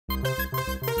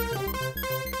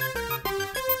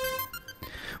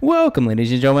Welcome,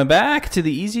 ladies and gentlemen, back to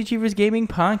the Easy Achievers Gaming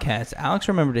Podcast. Alex,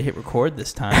 remember to hit record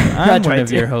this time. I'm one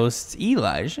of your hosts,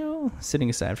 Elijah. Sitting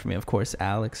aside from me, of course,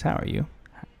 Alex. How are you?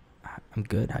 I'm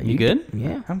good. How you good?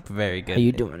 Yeah. I'm very good. How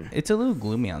you doing? It's a little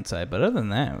gloomy outside, but other than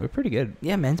that, we're pretty good.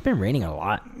 Yeah, man. It's been raining a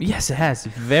lot. Yes, it has.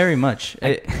 Very much.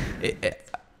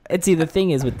 See, the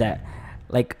thing is with that,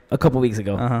 like a couple weeks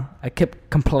ago, I kept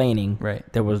complaining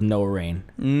there was no rain.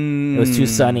 It was too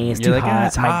sunny. It's too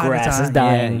hot. My grass is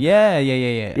dying. Yeah.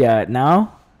 Yeah,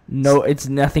 now, no, it's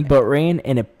nothing but rain,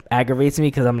 and it aggravates me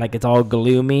because I'm like, it's all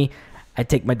gloomy. I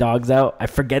take my dogs out. I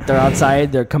forget they're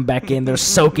outside. They come back in. They're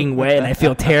soaking wet, and I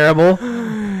feel terrible.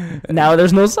 Now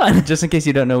there's no sun. Just in case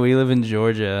you don't know, we live in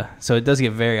Georgia, so it does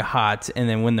get very hot. And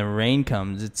then when the rain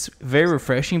comes, it's very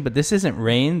refreshing. But this isn't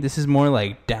rain. This is more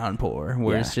like downpour,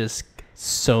 where it's just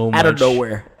so much. Out of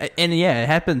nowhere. And yeah, it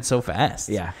happens so fast.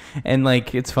 Yeah. And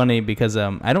like, it's funny because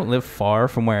I don't live far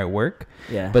from where I work.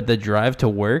 Yeah. But the drive to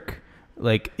work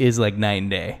is like night and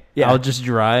day. Yeah. I'll just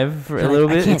drive for a little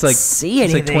bit. I can't it's like see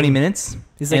anything. It's like 20 minutes.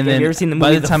 It's like, have you ever seen the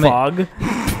movie The Fog?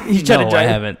 You try to drive. I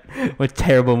haven't. What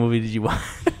terrible movie did you watch?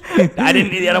 I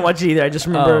don't watch it either. I just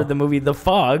remember the movie The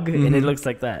Fog, and it looks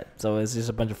like that. So it's just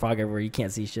a bunch of fog everywhere. You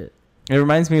can't see shit. It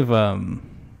reminds me of The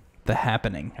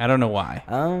Happening. I don't know why.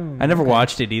 I never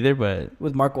watched it either, but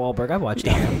with Mark Wahlberg, I watched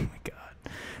it. Oh my god.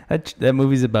 That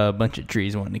movie's about a bunch of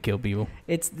trees wanting to kill people.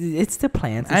 It's the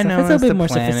plants. I know it's a bit more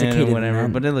sophisticated, or whatever,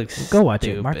 but it looks. Go watch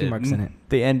stupid. it. Marky Mark's in it.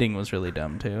 The ending was really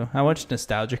dumb too. I watched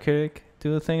Nostalgia Critic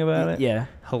do a thing about it. Yeah,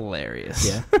 hilarious.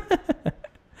 Yeah.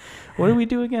 What do we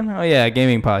do again? Oh yeah,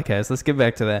 gaming podcast. Let's get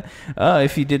back to that.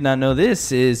 If you did not know,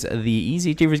 this is the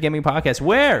Easy Achievers Gaming Podcast,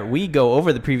 where we go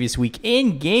over the previous week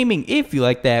in gaming. If you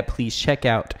like that, please check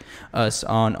out us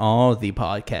on all the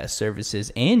podcast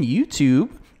services and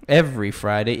YouTube every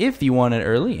Friday. If you want it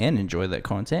early and enjoy that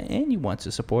content and you want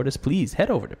to support us, please head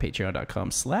over to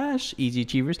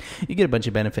patreon.com/easyachievers. You get a bunch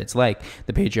of benefits like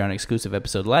the Patreon exclusive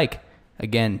episode, like,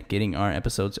 again, getting our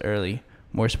episodes early.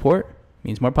 More support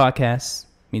means more podcasts,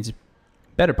 means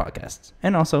better podcasts,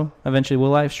 and also eventually we'll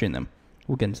live stream them.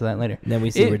 We'll get into that later. Then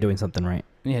we see we're doing something right.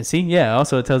 Yeah, see? Yeah,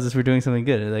 also it tells us we're doing something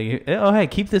good. Like, oh, hey,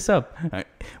 keep this up. All right.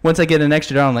 Once I get an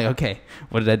extra dollar, I'm like, okay,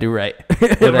 what did I do right?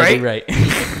 What did I do right?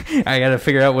 I got to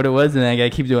figure out what it was, and then I got to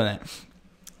keep doing that.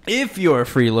 If you're a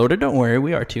freeloader, don't worry,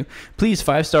 we are too. Please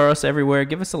 5-star us everywhere.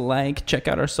 Give us a like. Check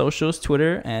out our socials,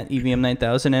 Twitter at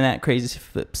EVM9000 and at Crazy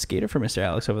Flip Skater for Mr.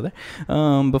 Alex over there.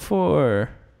 Before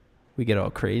we get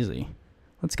all crazy,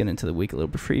 let's get into the week a little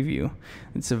bit preview.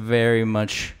 It's a very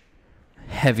much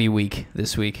heavy week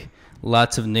this week.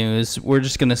 Lots of news. We're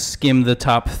just going to skim the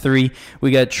top 3. We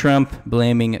got Trump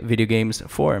blaming video games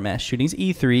for mass shootings.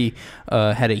 E3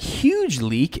 had a huge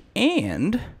leak,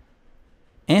 and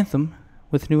Anthem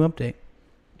with a new update.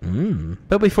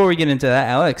 But before we get into that,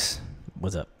 Alex,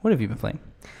 what's up? What have you been playing?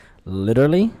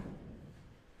 Literally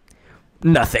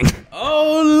nothing.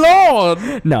 Oh,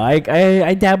 Lord. No,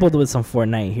 I dabbled with some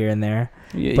Fortnite here and there.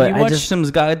 But you watched some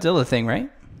Godzilla thing, right?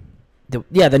 The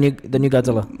new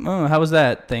Godzilla. Oh, how was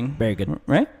that thing? Very good.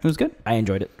 Right? It was good? I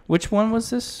enjoyed it. Which one was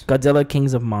this? Godzilla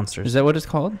Kings of Monsters. Is that what it's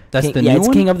called? That's King, the new one? Yeah, it's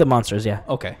King of the Monsters, yeah.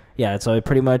 Okay. Yeah, so it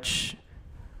pretty much...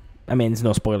 I mean, it's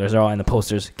no spoilers. They're all in the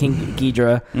posters. King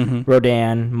Ghidorah,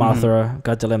 Rodan, Mothra,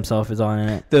 Godzilla himself is all in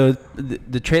it.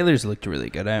 The trailers looked really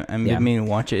good. I'm meaning to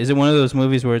watch it. Is it one of those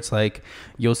movies where it's like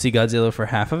you'll see Godzilla for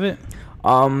half of it?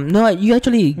 No, you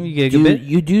actually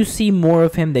you do see more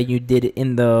of him than you did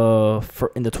in the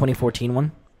 2014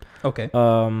 one. Okay.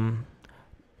 I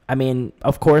mean,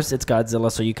 of course it's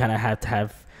Godzilla, so you kind of have to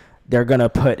have. They're gonna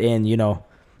put in,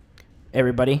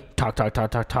 everybody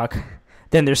talk.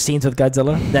 Then there's scenes with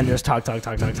Godzilla. Then there's talk.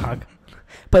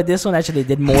 But this one actually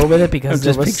did more with it because I'm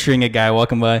just picturing a guy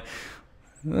walking by.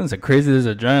 That's crazy. There's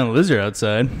a giant lizard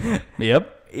outside.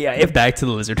 Yep. Yeah, back to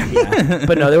the lizard. Yeah.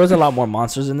 But no, there was a lot more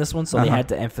monsters in this one, so they had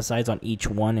to emphasize on each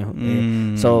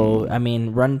one. So, I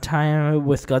mean, runtime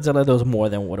with Godzilla, there was more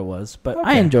than what it was. But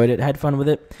I enjoyed it, had fun with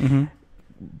it.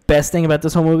 Best thing about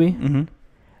this whole movie,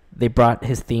 they brought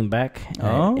his theme back.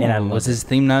 And was his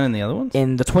theme not in the other ones?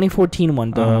 In the 2014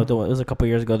 one, it was a couple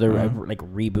years ago, the like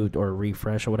reboot or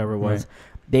refresh or whatever it was.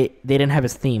 They didn't have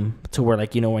his theme to where,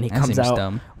 like, when he comes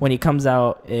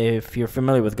out, if you're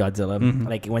familiar with Godzilla,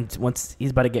 like once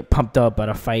he's about to get pumped up at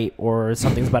a fight or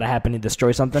something's about to happen and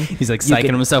destroy something, he's like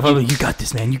psyching himself up. You got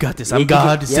this, man. You got this. I'm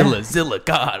God. Zilla,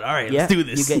 God. All right, let's do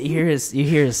this. You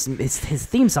hear his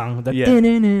theme song. The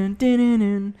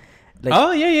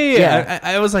like,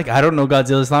 I was like, I don't know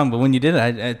Godzilla's song, but when you did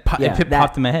it, it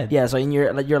popped in my head. Yeah, so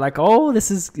you're like, oh, this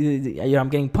is, I'm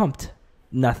getting pumped.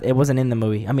 nothing. It wasn't in the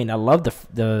movie. I mean, I love the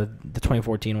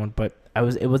 2014 one, but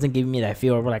it wasn't giving me that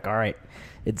feel of like, all right,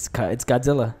 it's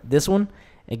Godzilla. This one,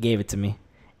 it gave it to me,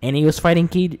 and he was fighting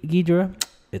Ghidorah.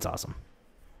 It's awesome.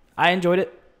 I enjoyed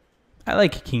it. I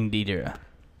like King Ghidorah.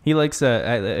 He likes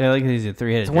I like he's a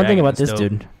three-headed dragon. One thing about this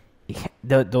dude,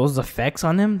 those effects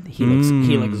on him, he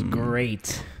looks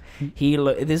great.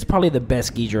 This is probably the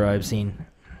best Ghidorah I've seen.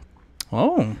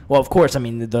 Oh, well, of course. I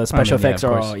mean, the special effects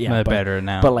are all better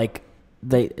now. But like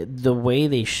the way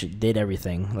they did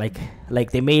everything,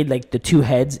 like they made like the two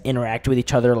heads interact with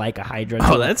each other like a Hydra.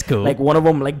 Oh, that's cool. Like one of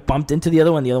them like bumped into the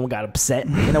other one, the other one got upset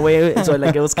in a way. So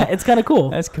like it's kind of cool.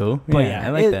 That's cool. But yeah,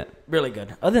 I like that. Really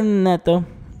good. Other than that, though,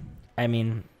 I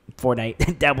mean,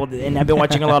 Fortnite dabbled, and I've been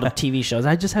watching a lot of TV shows.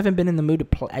 I just haven't been in the mood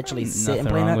to actually sit and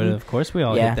play nothing. Of course, we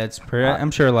all hit that spur.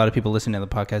 I'm sure a lot of people listening to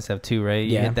the podcast have too, right?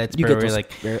 You hit that spur where you're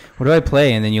like, what do I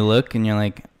play? And then you look and you're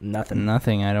like, nothing.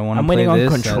 I don't want to play this. I'm waiting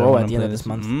on Control at the end of this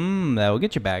month. That will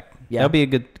get you back. Yeah. That'll be a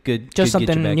good just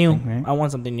something new. Thing, right? I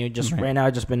want something new. Just right now,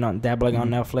 I've just been dabbling on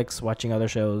Netflix, watching other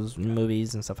shows,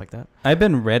 movies, and stuff like that. I've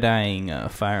been red-eyeing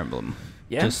Fire Emblem.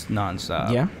 Yeah. Just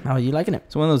nonstop. Yeah. How are you liking it?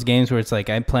 It's one of those games where it's like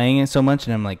I'm playing it so much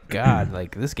and I'm like, God,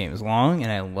 like this game is long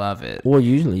and I love it. Well,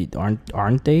 usually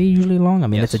aren't they usually long? I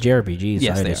mean, it's a JRPG,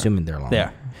 so I'm assuming they're long. They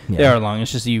are. Yeah. They are long.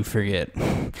 It's just you forget.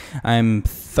 I'm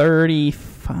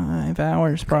 35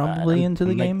 hours probably into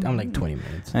the game. I'm like 20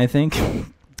 minutes. I think.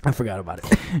 I forgot about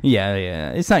it.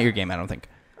 Yeah. It's not your game, I don't think.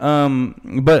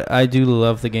 But I do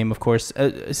love the game, of course.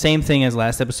 Same thing as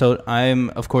last episode.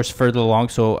 I'm, of course, further along,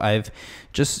 so I've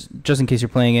just in case you're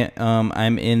playing it.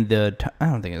 I'm in the. I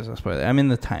don't think it's a spoiler. I'm in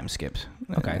the time skips.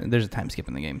 Okay. There's a time skip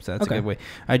in the game, so that's a good way.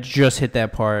 I just hit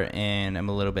that part, and I'm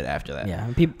a little bit after that.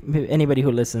 Yeah. Anybody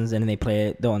who listens and they play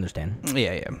it, they'll understand.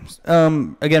 Yeah.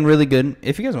 Again, really good.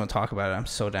 If you guys want to talk about it, I'm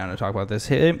so down to talk about this.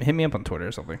 Hit me up on Twitter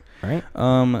or something. All right.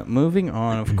 Moving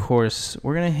on, of course,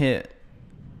 we're gonna hit.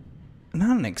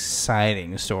 Not an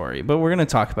exciting story, but we're going to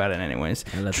talk about it anyways.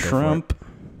 Trump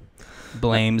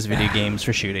blames video games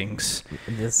for shootings.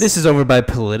 This is over by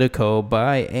Politico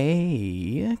by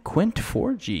a Quint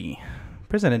 4G.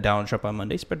 President Donald Trump on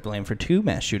Monday spread blame for 2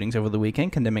 mass shootings over the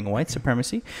weekend, condemning white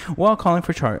supremacy while calling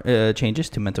for changes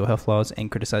to mental health laws and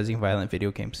criticizing violent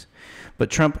video games. But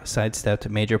Trump sidestepped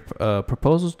major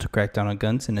proposals to crack down on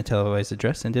guns in a televised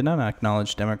address and did not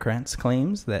acknowledge Democrats'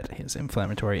 claims that his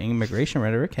inflammatory immigration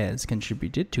rhetoric has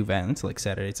contributed to violence, like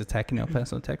Saturday's attack in El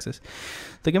Paso, Texas.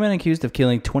 The gunman accused of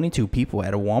killing 22 people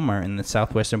at a Walmart in the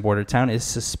southwestern border town is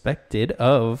suspected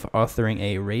of authoring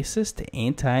a racist,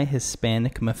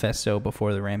 anti-Hispanic manifesto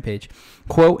before the rampage.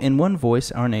 Quote, in one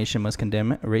voice, our nation must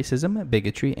condemn racism,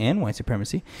 bigotry, and white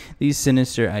supremacy. These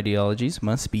sinister ideologies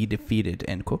must be defeated,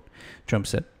 end quote, Trump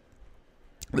said.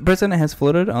 The president has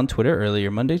floated on Twitter earlier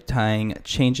Monday tying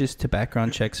changes to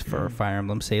background checks for Fire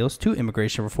Emblem sales to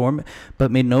immigration reform,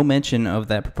 but made no mention of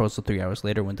that proposal 3 hours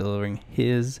later when delivering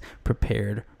his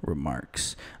prepared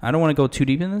remarks. I don't want to go too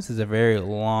deep in this. It's a very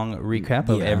long recap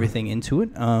of everything into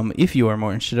it. If you are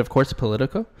more interested, of course,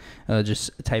 Politico,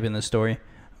 just type in the story.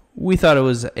 We thought it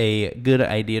was a good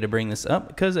idea to bring this up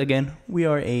because, again, we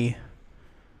are a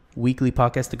weekly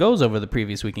podcast that goes over the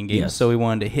previous week in games, so we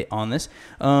wanted to hit on this.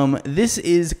 This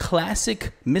is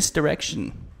classic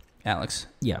misdirection, Alex.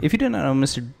 Yeah. If you did not know,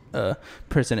 Mr.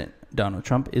 President Donald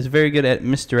Trump is very good at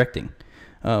misdirecting.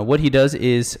 What he does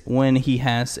is when he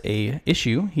has a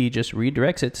issue, he just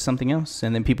redirects it to something else,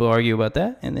 and then people argue about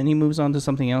that, and then he moves on to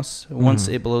something else once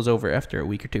it blows over after a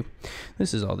week or two.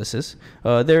 This is all this is.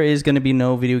 There is going to be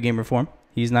no video game reform.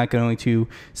 He's not going to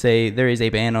say there is a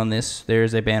ban on this, there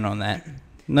is a ban on that.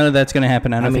 None of that's going to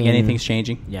happen. I don't think anything's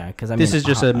changing. Yeah, because this is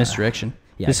just a misdirection.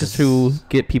 This is to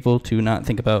get people to not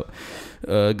think about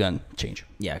gun change.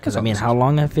 Yeah, because how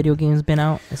long have video games been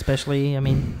out? Especially,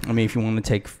 if you want to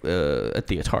take at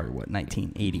the Atari,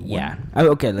 1981? Yeah.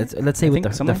 Okay, let's say with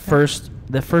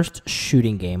the first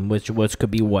shooting game, which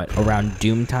could be around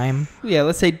Doom time. Yeah,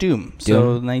 let's say Doom.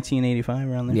 So 1985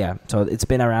 around there. Yeah, so it's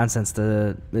been around since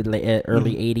the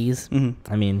early 80s.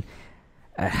 Mm-hmm.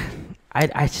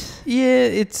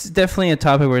 It's definitely a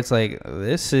topic where it's like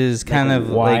this is kind of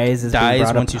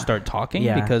dies once you start talking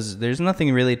because there's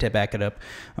nothing really to back it up.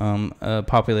 A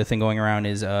popular thing going around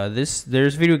is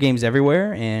there's video games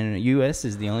everywhere, and U.S.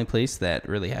 is the only place that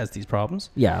really has these problems.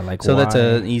 Yeah, that's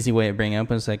an easy way of bringing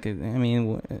up. It's like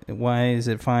why is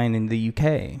it fine in the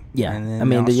U.K.? Yeah,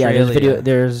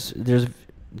 there's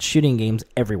shooting games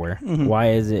everywhere. Mm-hmm. Why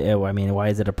is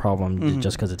it a problem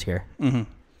just because it's here? Mm-hmm.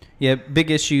 Yeah, big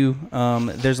issue.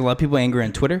 There's a lot of people angry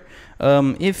on Twitter.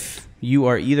 If you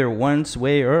are either one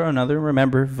way or another,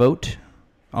 remember, vote.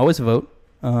 Always vote.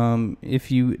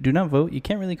 If you do not vote, you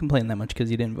can't really complain that much because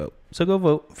you didn't vote. So go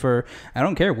vote for, I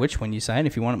don't care which one you sign.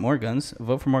 If you want more guns,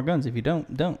 vote for more guns. If you don't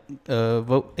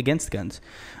vote against guns.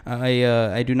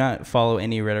 I do not follow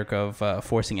any rhetoric of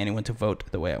forcing anyone to vote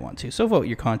the way I want to. So vote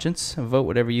your conscience. Vote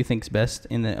whatever you think is best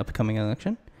in the upcoming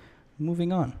election.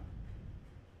 Moving on.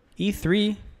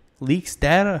 E3 leaks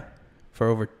data for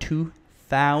over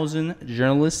 2,000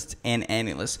 journalists and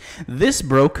analysts. This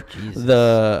broke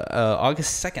the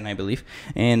August 2nd, I believe,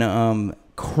 and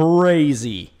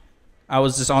crazy. I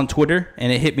was just on Twitter,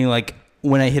 and it hit me like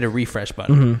when I hit a refresh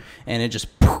button, and it just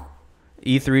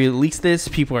E3 leaks this.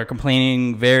 People are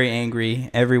complaining, very angry.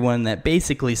 Everyone that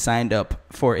basically signed up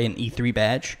for an E3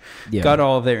 badge got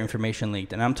all of their information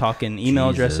leaked, and I'm talking email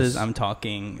addresses. I'm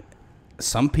talking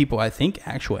some people, I think,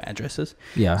 actual addresses.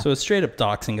 Yeah. So it's straight up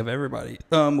doxing of everybody.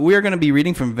 We are going to be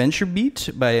reading from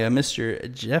VentureBeat by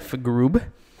Mr. Jeff Grube.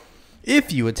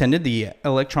 If you attended the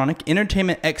Electronic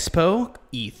Entertainment Expo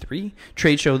E3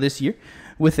 trade show this year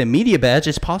with a media badge,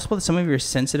 it's possible that some of your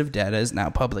sensitive data is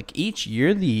now public. Each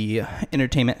year, the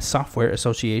Entertainment Software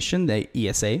Association, the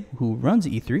ESA, who runs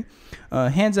E3,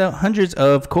 hands out hundreds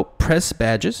of, quote, press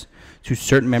badges to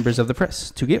certain members of the press.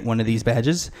 To get one of these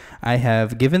badges, I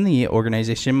have given the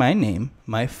organization my name,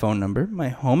 my phone number, my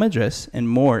home address, and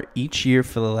more each year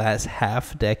for the last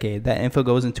half decade. That info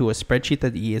goes into a spreadsheet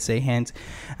that the ESA hands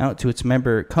out to its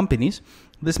member companies.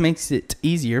 This makes it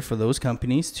easier for those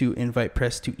companies to invite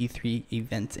press to E3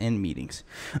 events and meetings.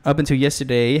 Up until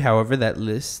yesterday, however, that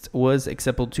list was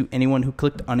acceptable to anyone who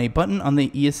clicked on a button on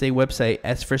the ESA website,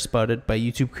 as first spotted by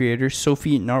YouTube creator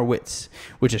Sophie Narwitz,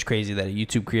 which is crazy that a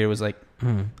YouTube creator was like,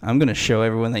 I'm going to show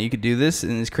everyone that you could do this,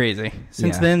 and it's crazy.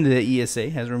 Since then, the ESA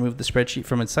has removed the spreadsheet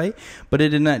from its site, but it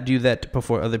did not do that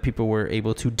before other people were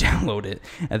able to download it.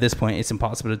 At this point, it's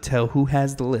impossible to tell who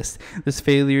has the list. This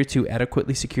failure to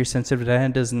adequately secure sensitive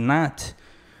data does not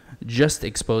just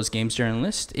expose games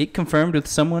journalists. It confirmed with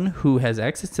someone who has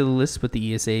access to the list with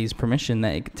the ESA's permission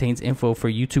that it contains info for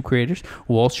YouTube creators,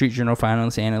 Wall Street Journal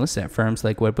finance analysts at firms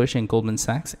like Wedbush and Goldman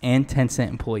Sachs, and Tencent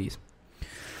employees.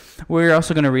 We're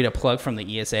also going to read a plug from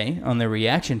the ESA on their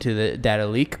reaction to the data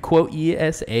leak. Quote,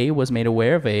 ESA was made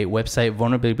aware of a website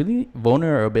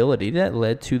vulnerability that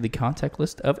led to the contact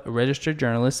list of registered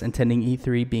journalists attending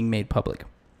E3 being made public.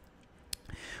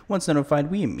 Once notified,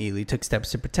 we immediately took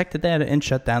steps to protect the data and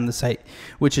shut down the site,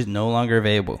 which is no longer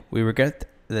available. We regret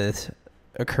this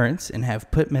occurrence and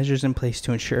have put measures in place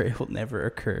to ensure it will never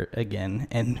occur again.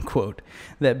 End quote.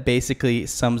 That basically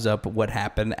sums up what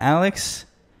happened. Alex,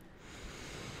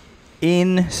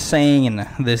 insane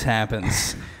this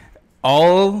happens.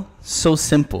 All so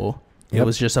simple. It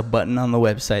was just a button on the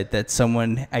website that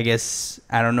someone, I guess,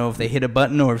 I don't know if they hit a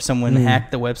button or if someone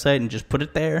hacked the website and just put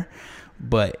it there,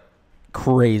 but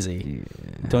crazy.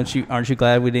 Aren't you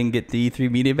glad we didn't get the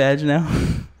E3 media badge now?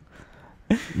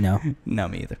 No. No,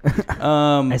 me either.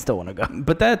 I still want to go.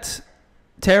 But that's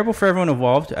terrible for everyone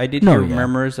involved. I did hear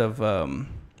murmurs of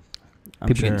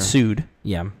people getting sued.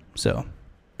 Yeah. So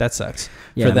that sucks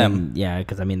for them.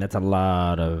 Because that's a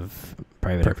lot of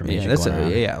private information. Yeah, that's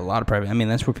a lot of private. I mean,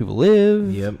 that's where people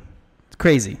live. Yep. It's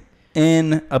crazy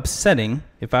and upsetting.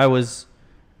 If I was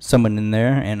someone in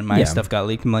there and my stuff got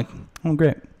leaked, I'm like, oh,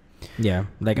 great. Yeah,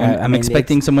 like I'm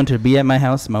expecting someone to be at my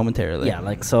house momentarily.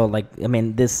 Yeah,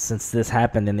 since this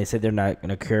happened and they said they're not going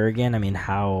to occur again. I mean,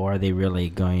 how are they really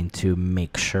going to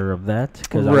make sure of that?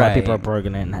 Because a lot of people are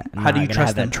probably going to. How do you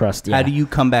trust them? How do you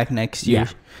come back next year?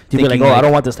 To be like, I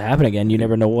don't want this to happen again. You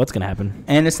never know what's going to happen.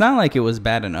 And it's not like it was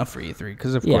bad enough for E3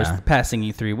 because, of course, passing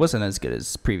E3 wasn't as good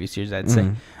as previous years. I'd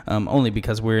say, only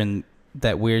because we're in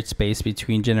that weird space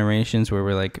between generations where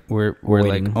we're like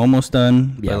almost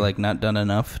done, but like not done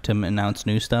enough to announce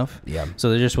new stuff. Yeah. So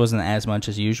there just wasn't as much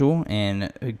as usual,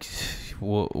 and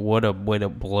what a way to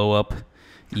blow up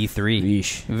E3.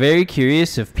 Yeesh. Very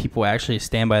curious if people actually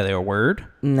stand by their word.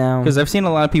 No, because I've seen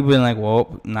a lot of people being like,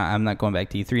 "Well, I'm not going back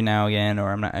to E3 now again," or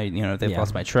 "I'm not," if they've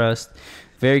lost my trust.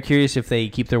 Very curious if they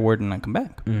keep their word and not come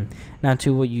back. Now,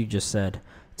 to what you just said.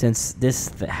 Since this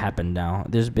happened now,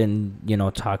 there's been,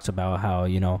 talks about how,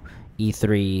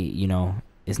 E3,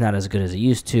 is not as good as it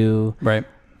used to. Right.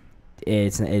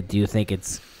 Do you think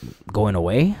it's going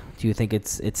away? Do you think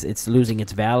it's losing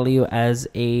its value as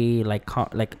a,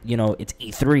 it's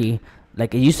E3?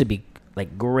 Like, it used to be,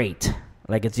 great.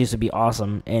 Like, it used to be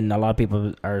awesome. And a lot of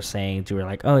people are saying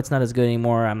oh, it's not as good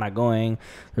anymore. I'm not going.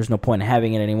 There's no point in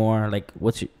having it anymore. Like,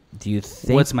 do you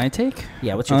think? What's my take?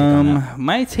 Yeah, what's your take on that?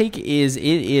 My take is it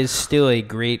is still a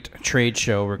great trade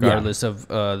show, regardless of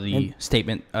the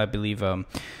statement. I believe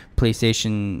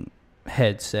PlayStation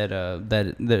head said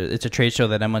that it's a trade show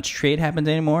that not much trade happens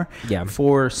anymore. Yeah.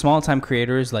 For small time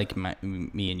creators like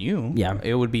me and you, yeah,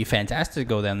 it would be fantastic to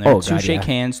go down there to shake yeah.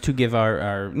 hands, to give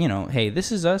our hey,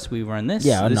 this is us. We run this.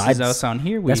 Yeah, this is us on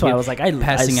here. That's why I was like, I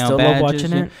still love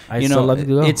watching it. I still love to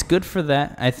go. It's good for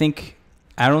that. I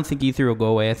don't think E3 will go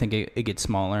away. I think it gets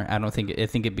smaller. I think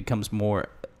it becomes more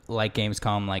like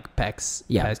Gamescom, like PAX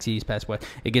East, PAX West.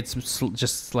 It gets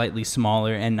just slightly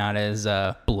smaller and not as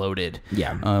bloated.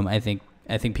 Yeah. I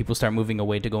think people start moving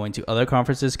away to going to other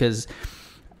conferences, because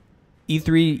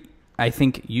E3, I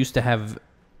think, used to have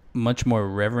much more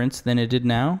reverence than it did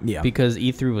now. Yeah. Because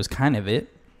E3 was kind of it.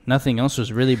 Nothing else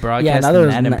was really broadcast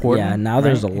that important. Yeah, now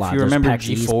there's a lot. If you remember PAX G4,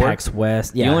 East, PAX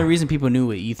West. Yeah. The only reason people knew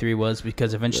what E3 was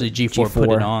because eventually G4 put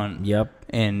it on. Yep.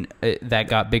 And that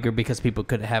got bigger because people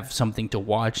could have something to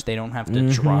watch. They don't have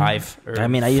to drive or I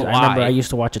remember I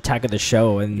used to watch Attack of the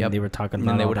Show, and they were talking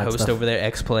about and they would all that host stuff. over there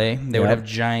X-Play. They would have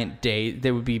giant days.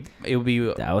 It would be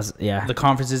that was the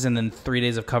conferences and then 3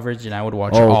 days of coverage, and I would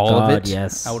watch all of it.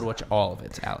 Yes. I would watch all of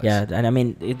it, Alex. Yeah, and I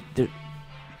mean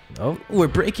we're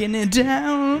breaking it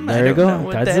down. There you go.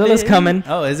 Godzilla's coming.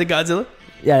 Oh, is it Godzilla?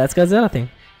 Yeah, that's Godzilla thing.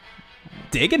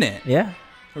 Digging it. Yeah.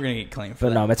 We're going to get claimed for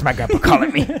that. No, it's my grandpa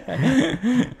calling me.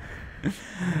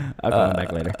 I'll call him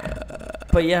back later.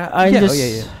 But yeah,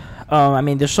 I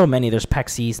mean, there's so many. There's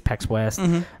PAX East, PAX West.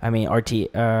 Mm-hmm. I mean,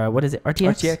 what is it? RTX?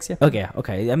 RTX, yeah.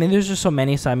 Okay. I mean, there's just so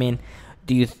many. So, I mean,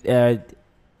 do you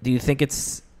think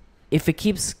if it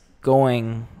keeps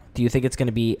going, do you think it's going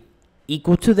to be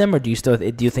equal to them, or do you think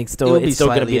it's still going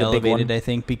to be the big one? I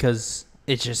think, because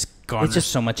it's just garners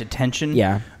so much attention.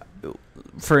 Yeah.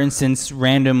 For instance,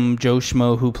 random Joe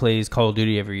Schmo who plays Call of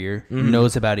Duty every year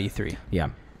knows about E3.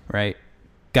 Yeah. Right?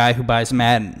 Guy who buys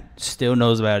Madden still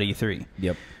knows about E3.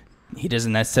 Yep. He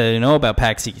doesn't necessarily know about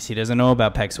PAX East. He doesn't know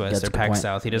about PAX West or PAX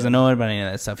South. He doesn't know about any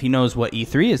of that stuff. He knows what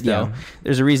E3 is, though. Yeah.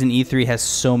 There's a reason E3 has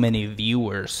so many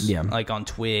viewers. Yeah. Like on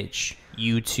Twitch,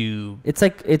 YouTube.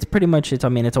 It's pretty much, it's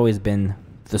always been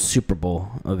the Super Bowl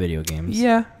of video games.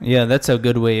 Yeah. Yeah, that's a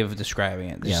good way of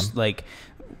describing it. Just like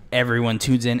everyone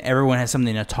tunes in. Everyone has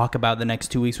something to talk about the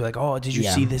next 2 weeks. We're like, oh, did you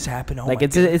see this happen? Oh, like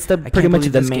it's pretty much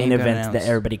the main event that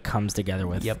everybody comes together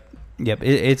with. Yep.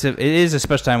 It is a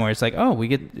special time where it's like, oh, we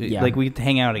get we get to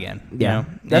hang out again. Yeah. You know?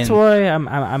 That's why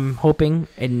I'm hoping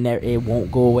it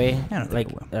won't go away. I don't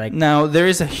think it will. Now there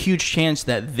is a huge chance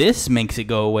that this makes it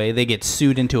go away. They get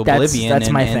sued into oblivion. That's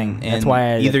my thing. That's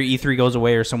why either E3 goes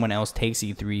away or someone else takes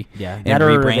E3. Yeah. And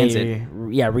rebrands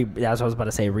it. Yeah. That's what I was about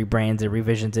to say. Rebrands it,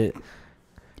 revisions it.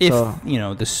 If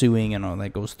the suing and all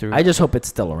that goes through, I just hope it's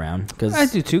still around. Cause I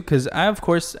do too. Because of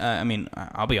course,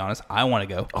 I'll be honest, I want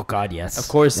to go. Oh God, yes. Of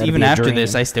course, that'd even after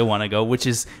this, I still want to go, which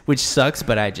sucks.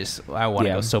 But I want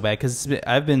to go so bad because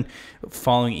I've been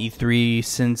following E3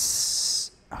 since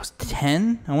I was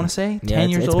 10. I want to say 10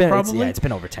 years old, probably. It's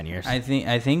been over 10 years. I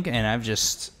think, and I've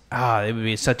just. It would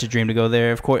be such a dream to go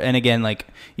there, of course. And again, like,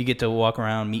 you get to walk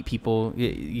around, meet people.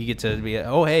 You get to be,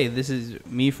 oh, hey, this is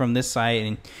me from this site,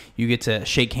 and you get to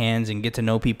shake hands and get to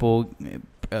know people.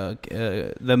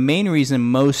 The main reason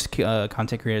most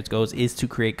content creators goes is to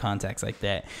create contacts like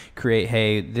that.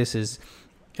 Hey, this is.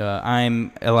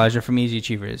 I'm Elijah from Easy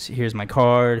Achievers. Here's my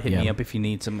card. Hit me up if you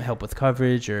need some help with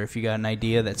coverage, or if you got an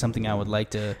idea that's something I would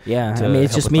like to. Yeah,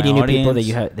 it's just meeting new people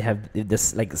that they have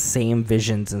this like same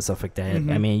visions and stuff like that.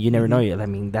 Mm-hmm. You never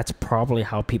know. That's probably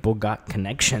how people got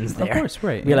connections there. Of course,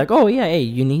 right? You're like, oh yeah, hey,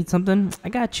 you need something? I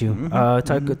got you.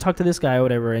 Talk to this guy or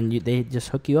whatever, and they just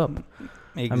hook you up.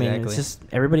 Exactly. It's just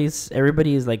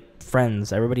everybody's like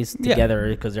friends. Everybody's together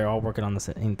because they're all working on the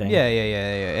same thing. Yeah.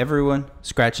 Everyone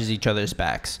scratches each other's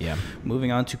backs. Yeah.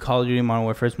 Moving on to Call of Duty Modern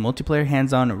Warfare's multiplayer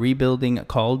hands-on rebuilding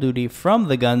Call of Duty from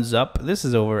the guns up. This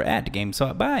is over at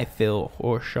GameSpot by Phil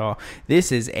Horshaw.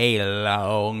 This is a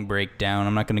long breakdown.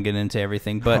 I'm not going to get into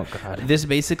everything, but this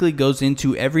basically goes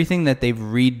into everything that they've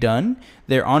redone.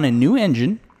 They're on a new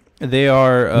engine. They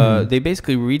are they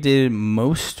basically redid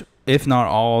most, if not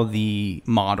all, the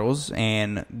models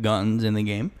and guns in the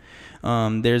game.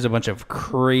 There's a bunch of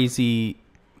crazy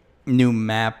new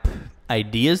map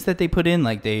ideas that they put in.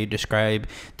 Like, they describe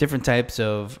different types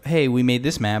of, hey, we made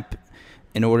this map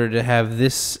in order to have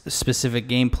this specific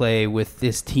gameplay with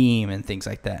this team and things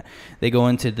like that. They go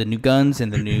into the new guns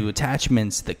and the new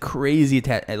attachments, the crazy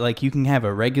like, you can have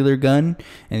a regular gun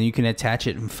and you can attach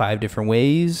it in 5 different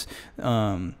ways.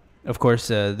 Of course,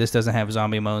 this doesn't have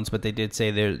zombie modes, but they did say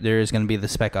there is going to be the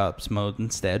Spec Ops mode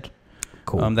instead.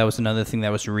 Cool. That was another thing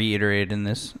that was reiterated in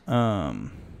this.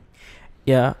 I've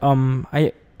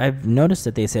noticed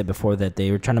that they said before that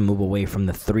they were trying to move away from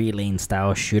the 3-lane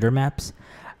style shooter maps.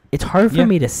 it's hard for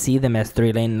me to see them as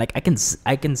 3-lane. Like I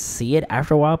can see it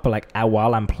after a while, but like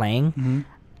while I'm playing,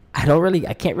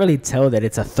 I can't really tell that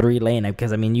it's a 3-lane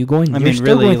because I mean you're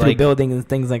still going through buildings and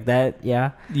things like that.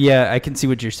 Yeah. Yeah, I can see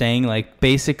what you're saying. Like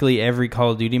basically every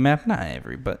Call of Duty map, not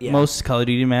every, but most Call of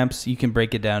Duty maps, you can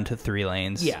break it down to 3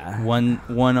 lanes. Yeah. One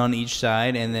on each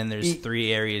side, and then there's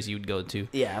 3 areas you would go to.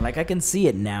 Yeah, like I can see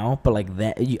it now, but like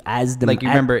that you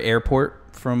remember Airport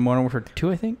from Modern Warfare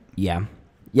 2, I think. Yeah.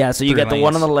 Yeah, so you got the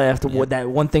one on the left, with that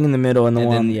one thing in the middle, and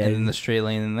then the straight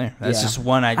lane in there. That's just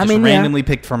one I randomly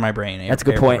picked from my brain. That's a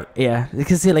good point. Yeah,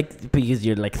 because you're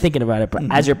like thinking about it, but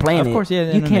as you're playing, of course, you're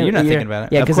not thinking about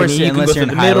it. Yeah, because you can go through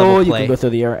the middle, you can go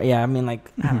through the area. Yeah, I mean,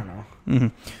 like I don't know.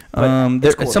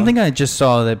 There's something I just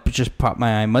saw that just popped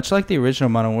my eye. Much like the original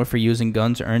Modern Warfare, using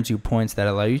guns earns you points that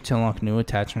allow you to unlock new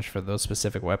attachments for those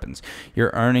specific weapons. Your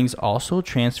earnings also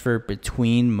transfer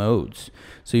between modes,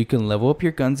 so you can level up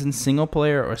your guns in single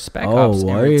player or spec ops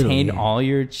and retain all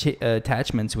your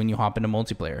attachments when you hop into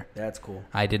multiplayer. That's cool.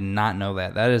 I did not know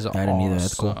that. That is awesome. I didn't either.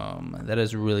 That's cool. That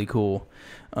is really cool.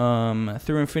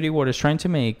 Through Infinity Ward is trying to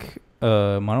make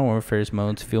Modern Warfare's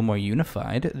modes feel more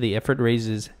unified. The effort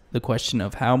raises the question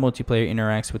of how multiplayer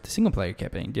interacts with the single-player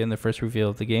campaign. During the first reveal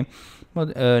of the game,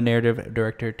 narrative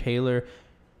director Taylor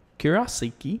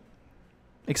Kurosaki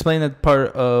explained that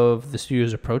part of the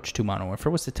studio's approach to Modern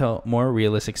Warfare was to tell more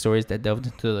realistic stories that delved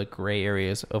into the gray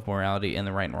areas of morality and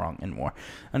the right and wrong and more.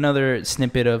 Another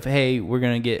snippet of, hey, we're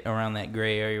going to get around that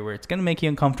gray area where it's going to make you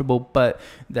uncomfortable, but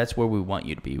that's where we want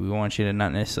you to be. We want you to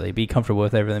not necessarily be comfortable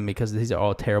with everything because these are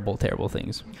all terrible, terrible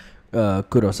things.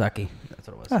 Kurosaki. That's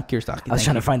what it was. Kurosaki. I was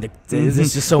trying to find this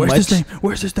is just so much.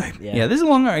 Where's this name? Yeah, this is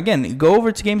longer. Again, go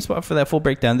over to GameSpot for that full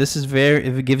breakdown. This is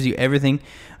it gives you everything.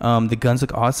 The guns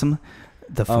look awesome.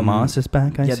 The FAMAS is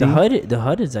back. I see. The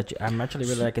HUD is actually. I'm actually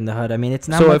really liking the HUD. I mean, it's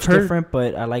not much different,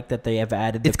 but I like that they have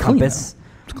added the compass.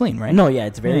 It's clean, right? No, yeah,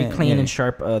 it's very clean and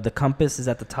sharp. The compass is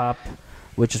at the top,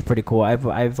 which is pretty cool.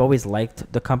 I've always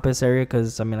liked the compass area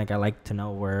because I mean, like I like to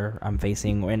know where I'm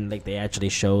facing, and like they actually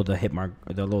show the hit mark,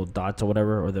 or the little dots or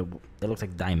whatever, or it looks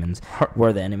like diamonds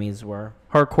where the enemies were.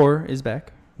 Hardcore is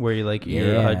back. Where you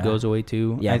your HUD goes away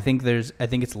too. Yeah. I think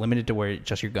it's limited to where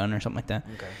just your gun or something like that.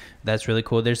 Okay. That's really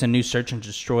cool. There's a new search and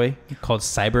destroy called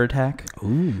Cyber Attack.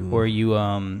 Ooh. Where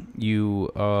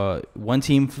one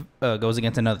team goes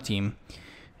against another team.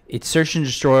 It's search and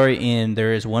destroy, and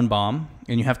there is one bomb,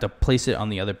 and you have to place it on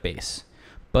the other base.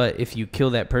 But if you kill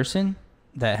that person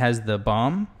that has the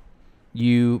bomb,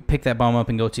 you pick that bomb up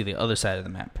and go to the other side of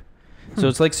the map. So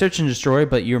it's like search and destroy,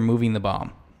 but you're moving the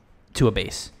bomb to a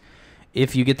base.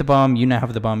 If you get the bomb, you now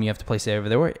have the bomb. You have to place it over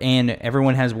there. And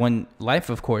everyone has one life,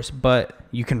 of course, but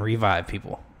you can revive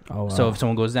people. Oh, wow. So if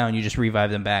someone goes down, you just revive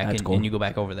them back and you go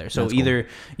back over there. So either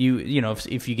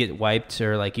if you get wiped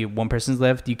or one person's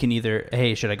left, you can either,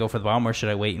 hey, should I go for the bomb or should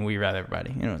I wait and revive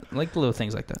everybody? Like little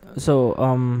things like that. So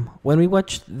when we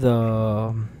watched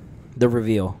the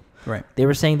reveal, right, they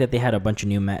were saying that they had a bunch of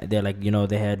new maps. They're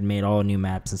they had made all new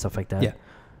maps and stuff like that. Yeah.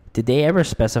 Did they ever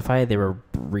specify they were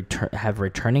have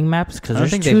returning maps? Because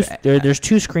there's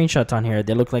two screenshots on here.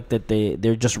 They look like that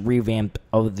they're just revamped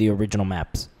of the original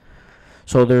maps.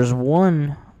 So there's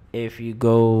one, if you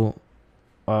go,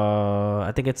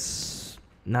 I think it's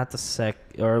not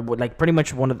pretty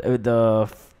much one of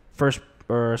the first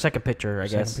or second picture, I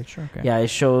guess. Picture? Okay. Yeah, it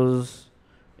shows.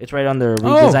 It's right under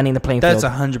redesigning the playing field. That's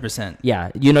 100%.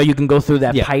 Yeah, you can go through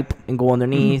that pipe and go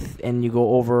underneath, and you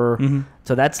go over. Mm-hmm.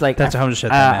 So that's 100%.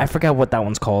 I forgot what that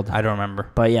one's called. I don't remember.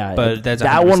 But yeah,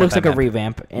 that one looks like a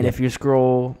revamp. And if you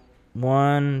scroll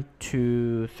 1,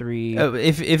 2, 3.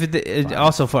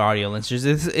 Also for audio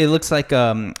listeners, it looks like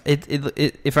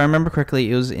if I remember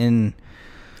correctly, it was in.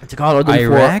 It's Call of Duty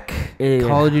Iraq.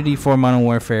 Call of Duty 4 Modern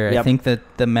Warfare. Yep. I think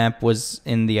that the map was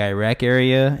in the Iraq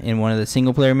area in one of the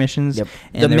single player missions. Yep.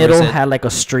 And the middle had a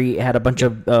street. It had a bunch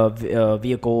of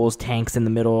vehicles, tanks in the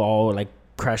middle, all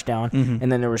crashed down. Mm-hmm.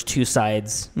 And then there was two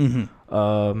sides.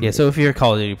 Mm-hmm. So if you're a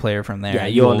Call of Duty player from there,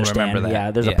 you'll understand. Remember that.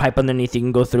 Yeah, there's a pipe underneath you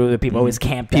can go through. People always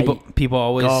camp. People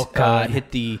always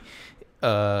hit the.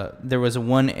 There was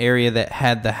one area that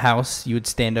had the house. You would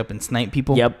stand up and snipe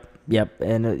people. Yep,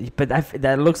 and but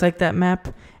that looks like that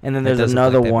map, and then there's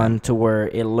another one to where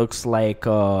it looks like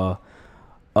you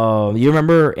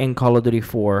remember in Call of Duty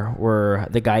 4 where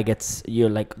the guy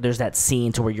there's that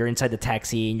scene to where you're inside the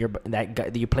taxi and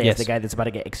you play as the guy that's about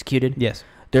to get executed. Yes,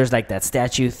 there's that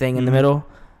statue thing in the middle.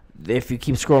 If you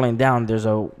keep scrolling down, there's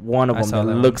one of them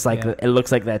that looks like it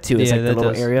looks like that too. It's like the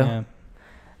little area.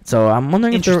 So I'm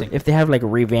wondering if they have like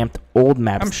revamped old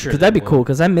maps. I'm sure because that'd be cool.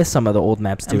 Because I miss some of the old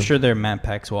maps too. I'm sure their map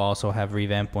packs will also have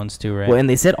revamped ones too, right? Well, and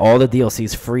they said all the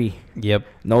DLCs free. Yep.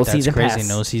 No season pass.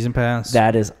 No season pass.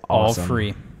 That is awesome. All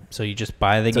free. So you just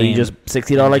buy the game. So you just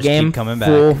 $60 game. Keep coming back.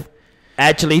 Full,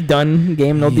 actually done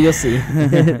game. No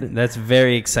DLC. That's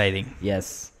very exciting.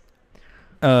 Yes.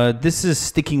 This is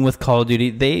sticking with Call of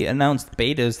Duty. They announced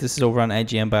betas. This is over on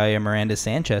IGN by Miranda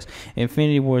Sanchez.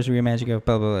 Infinity Wars Reimagining of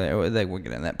blah, blah, blah. We're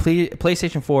getting that.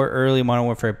 PlayStation 4 Early Modern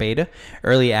Warfare Beta.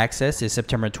 Early access is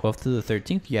September 12th to the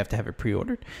 13th. You have to have it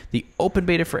pre-ordered. The open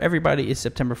beta for everybody is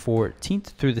September 14th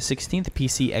through the 16th.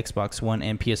 PC, Xbox One,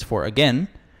 and PS4 again.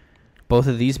 Both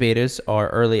of these betas are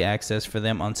early access for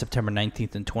them on September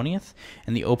 19th and 20th.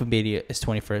 And the open beta is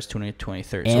 21st, 20th,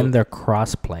 23rd. And they're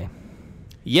cross-play.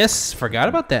 Yes, forgot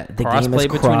about that. The Crossplay game is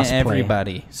between cross-play.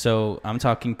 everybody. So I'm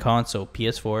talking console,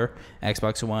 PS4,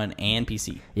 Xbox One, and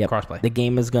PC. Yep. Crossplay. The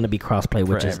game is going to be crossplay,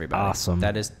 which is everybody. awesome.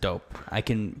 That is dope. I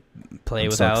can play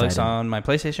with so Alex excited. on my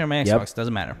PlayStation or my Xbox.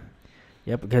 Doesn't matter.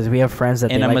 Yep, because we have friends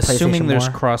that and they I'm like assuming PlayStation there's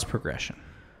more. cross progression.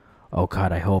 Oh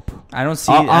God, I hope. I don't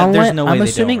see. Online, there's no way I'm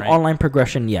assuming they don't, right? online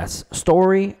progression. Yes,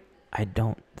 story. I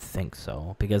don't think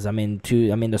so because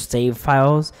the save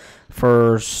files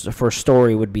for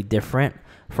story would be different.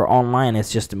 For online,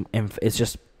 it's just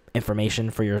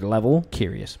information for your level.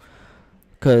 Curious.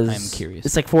 Because I'm curious.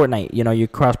 It's like Fortnite. You know, you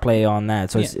crossplay on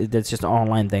that, so it's just an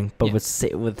online thing. But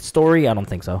with story, I don't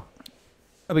think so.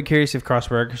 I'll be curious if cross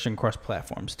progression cross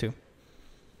platforms too.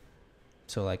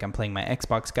 So like I'm playing my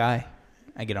Xbox guy,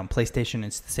 I get on PlayStation,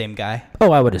 it's the same guy.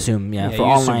 Oh, I would assume, yeah. For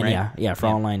online, assume, right? For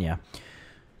online, yeah.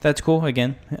 That's cool.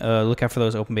 Again, look out for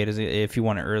those open betas. If you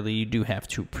want it early, you do have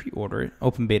to pre-order it.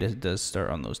 Open beta does start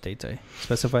on those dates I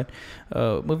specified.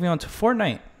 Moving on to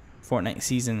Fortnite. Fortnite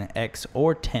Season X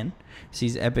or 10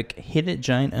 sees Epic hit a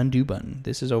giant undo button.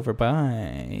 This is over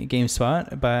by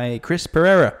GameSpot by Chris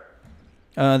Pereira.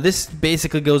 This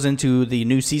basically goes into the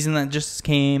new season that just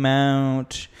came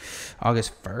out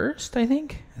August 1st, I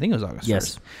think. I think it was August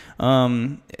 1st.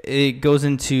 It goes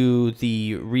into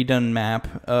the redone map.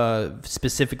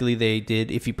 Specifically, they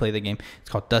did, if you play the game, it's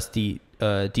called Dusty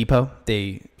Depot.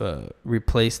 They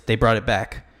brought it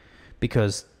back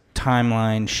because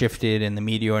timeline shifted and the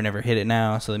meteor never hit it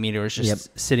now. So the meteor is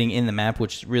just sitting in the map,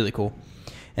 which is really cool.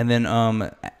 And then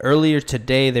earlier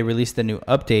today, they released a new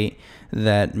update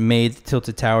that made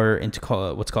Tilted Tower into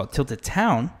what's called Tilted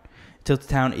Town. Tilted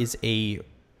Town is you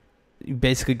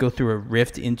basically go through a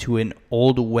rift into an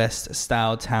Old West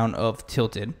style town of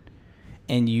Tilted,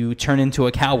 and you turn into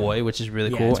a cowboy, which is really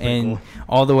cool. And cool.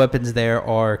 All the weapons there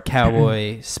are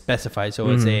cowboy specified, so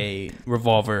it's a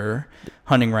revolver,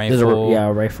 hunting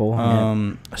rifle,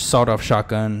 rifle, sawed-off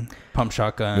shotgun, pump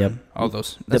shotgun, all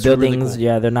those. That's the buildings, really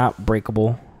cool. They're not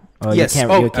breakable. Yes,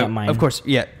 you can't mine. Of course,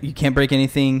 you can't break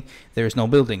anything. There's no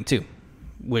building too,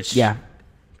 which so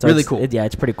really cool.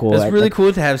 It's pretty cool. It's really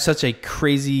cool to have such a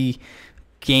crazy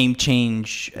game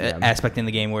change aspect in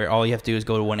the game where all you have to do is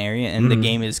go to one area and the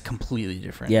game is completely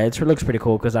different. Yeah, it looks pretty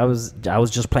cool because I was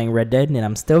just playing Red Dead and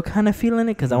I'm still kind of feeling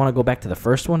it because I want to go back to the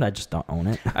first one. I just don't own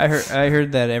it. I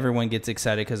heard that everyone gets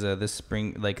excited because this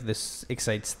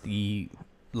excites the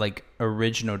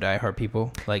original diehard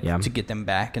people to get them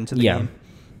back into the game.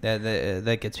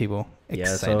 That gets people excited.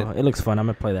 Yeah, so it looks fun. I'm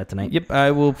gonna play that tonight. Yep, I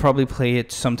will probably play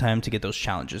it sometime to get those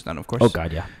challenges done, of course. Oh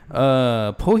God, yeah.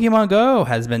 Pokemon Go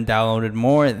has been downloaded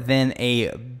more than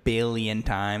 1 billion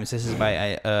times. This is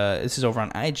over on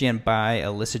IGN by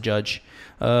Alyssa Judge.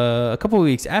 A couple of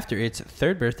weeks after its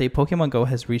 3rd birthday, Pokemon Go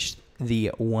has reached the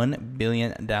 1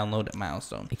 billion download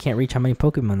milestone. It can't reach how many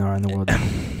Pokemon there are in the world.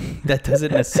 That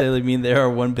doesn't necessarily mean there are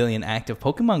 1 billion active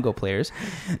Pokemon Go players,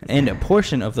 and a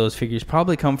portion of those figures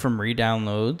probably come from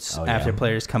re-downloads after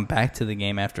players come back to the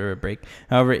game after a break.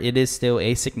 However, it is still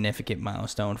a significant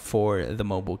milestone for the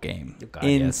mobile game. God,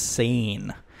 insane.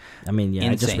 Yes. I mean,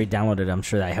 I just re-downloaded it. I'm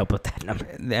sure that helped with that number.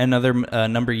 Another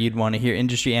number you'd want to hear.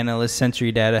 Industry analyst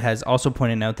Sensory Data has also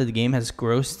pointed out that the game has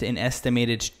grossed an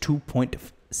estimated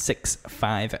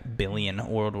 2.65 billion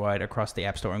worldwide across the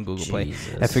App Store and Google Play.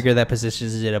 I figure that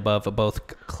positions it above both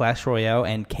Clash Royale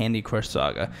and Candy Crush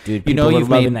Saga. Dude, people are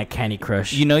loving that Candy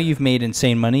Crush. You know you've made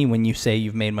insane money when you say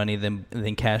you've made money than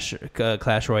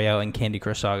Clash Royale and Candy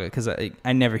Crush Saga, because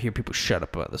I never hear people shut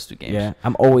up about those two games. Yeah,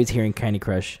 I'm always hearing Candy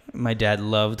Crush. My dad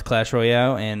loved Clash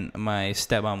Royale and my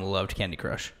stepmom loved Candy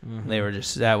Crush. They were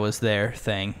that was their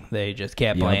thing. They just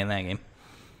kept playing that game.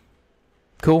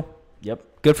 Cool. Yep.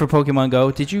 Good for Pokemon Go.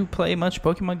 Did you play much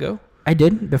Pokemon Go? I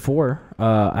did before.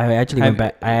 I actually went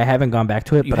back. I haven't gone back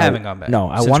to it. You haven't gone back. No,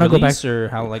 I want to go back. Or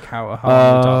how long are we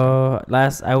talking?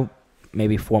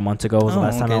 maybe 4 months ago was the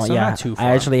last time. So not too far.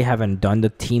 I actually haven't done the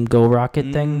Team Go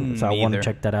Rocket thing, so I want to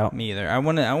check that out. Me either. I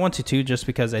want to too, just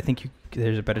because I think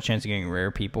there's a better chance of getting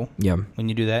rare people. Yeah. When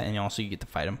you do that, and also you get to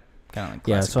fight them. Kind of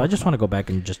like so Pokemon. I just want to go back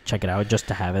and just check it out just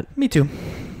to have it. Me too.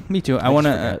 I want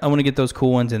to get those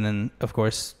cool ones, and then of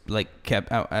course I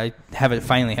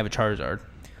finally have a Charizard.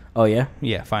 Oh yeah.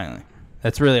 Yeah, finally.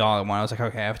 That's really all I want. I was like,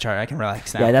 okay, I have a Charizard. I can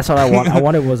relax now. Yeah, that's what I want. I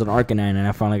wanted was an Arcanine, and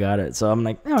I finally got it. So I'm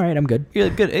like, all right, I'm good. You're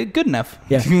good enough.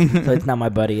 Yeah. So it's not my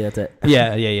buddy. That's it.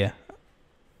 Yeah.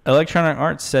 Electronic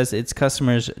Arts says its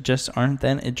customers just aren't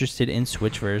that interested in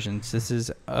Switch versions. This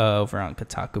is over on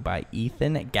Kotaku by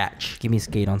Ethan Gatch. Give me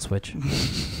Skate on Switch.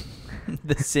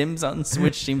 The Sims on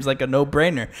Switch seems like a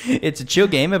no-brainer. It's a chill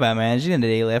game about managing the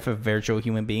daily life of virtual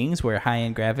human beings where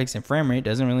high-end graphics and frame rate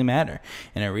doesn't really matter.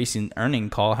 In a recent earning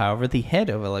call, however, the head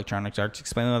of Electronic Arts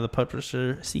explained how the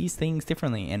publisher sees things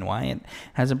differently and why it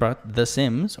hasn't brought The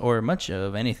Sims, or much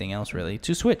of anything else really,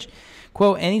 to Switch.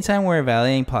 Quote, anytime we're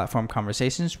evaluating platform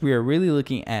conversations, we are really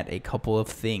looking at a couple of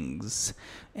things.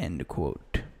 End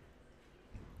quote.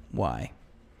 Why?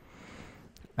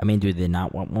 I mean, do they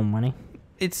not want more money?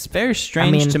 It's very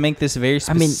strange to make this a very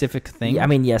specific thing. I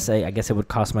mean, yes, I guess it would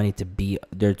cost money to be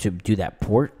there to do that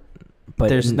port, but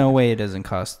there's no way it doesn't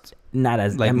cost. Not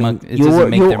as like it doesn't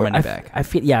make their money back. I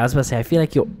feel I was about to say I feel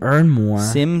like you'll earn more.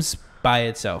 Sims by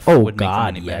itself. Oh would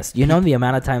God, make the money yes. back. You know the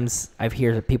amount of times I've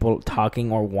heard people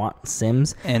talking or want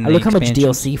Sims, and look how much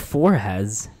DLC 4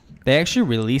 has. They actually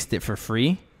released it for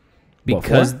free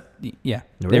because really?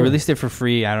 They released it for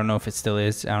free. I don't know if it still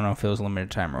is. I don't know if it was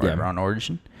limited time or whatever on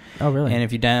Origin. Oh, really? And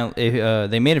if you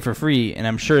they made it for free, and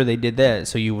I'm sure they did that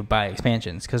so you would buy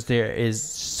expansions because there is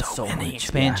so many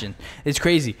expansions. Yeah. It's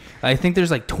crazy. I think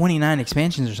there's like 29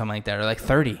 expansions or something like that, or like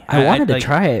 30. I wanted to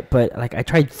try it, but like I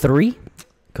tried 3,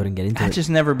 couldn't get into it. I've just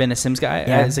never been a Sims guy.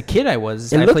 Yeah. As a kid, I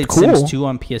was. I played cool. Sims 2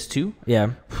 on PS2.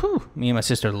 Yeah. Whew. Me and my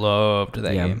sister loved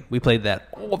that game. We played that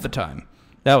all the time.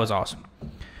 That was awesome.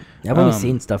 I've only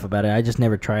seen stuff about it. I just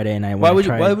never tried it, and I why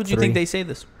would you think they say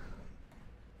this?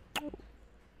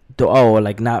 Oh,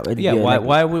 like not. Yeah.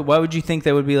 Why would you think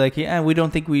that would be like? Yeah, we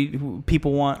don't think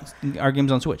people want our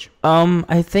games on Switch.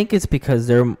 I think it's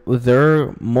because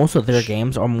most of their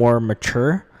games are more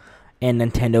mature, and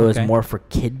Nintendo is more for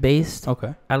kid based.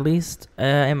 Okay. At least.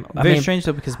 Very strange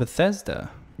though, because Bethesda.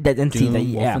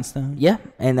 Yeah,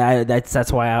 and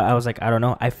that's why I was like, I don't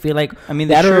know. I feel like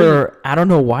I don't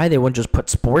know why they wouldn't just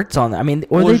put sports on. I mean,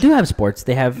 they do have sports.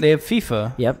 They have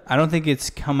FIFA. Yep. I don't think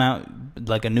it's come out.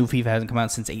 Like a new FIFA hasn't come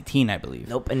out since 18, I believe.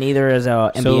 Nope, and neither is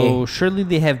NBA. So surely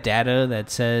they have data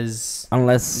that says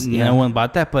unless no one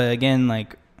bought that. But again,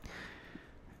 like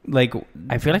I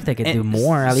feel like they could do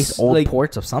more. At least old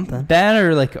ports of something. That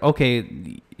or like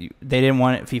they didn't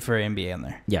want it FIFA or NBA on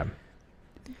there. Yeah.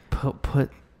 Put.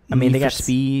 I mean, they got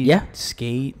speed,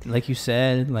 skate, like you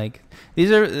said. Like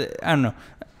these are, I don't know.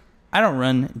 I don't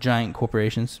run giant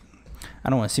corporations. I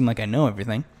don't want to seem like I know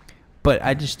everything, but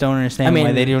I just don't understand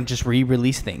why they don't just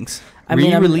re-release things.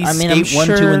 Re-release Skate 1,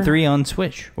 2, and 3 on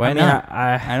Switch. Why not?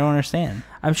 I don't understand.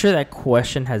 I'm sure that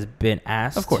question has been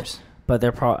asked, of course, but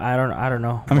they're probably I don't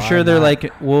know. I'm sure they're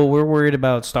like, well, we're worried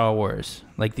about Star Wars,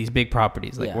 like these big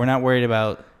properties. Like we're not worried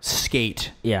about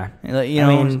Skate. Yeah,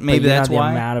 maybe that's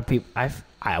why. The amount of people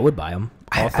I would buy them.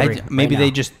 Maybe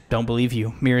they just don't believe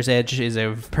you. Mirror's Edge is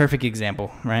a perfect example,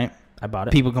 right? I bought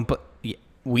it. People can put. Yeah,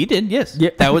 we did, yes.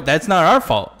 Yeah. That's not our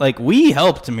fault. Like we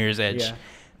helped Mirror's Edge. Yeah.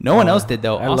 No one else did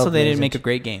though. Also, they didn't make a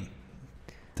great game.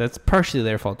 That's partially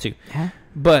their fault too. Huh?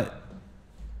 But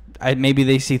maybe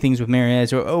they see things with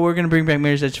Mirror's Edge, or we're gonna bring back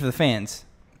Mirror's Edge for the fans.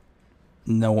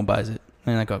 No one buys it.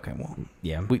 And like, okay, well,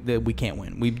 yeah, we can't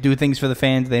win. We do things for the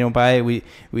fans. They don't buy it.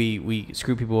 We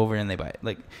screw people over and they buy it.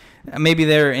 Like. Maybe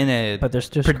they're in a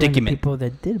predicament. People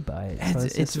that did buy it. So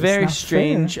it's very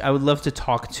strange. Fair. I would love to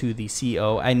talk to the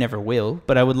CEO. I never will,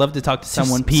 but I would love to talk to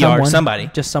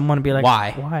somebody. Just someone to be like,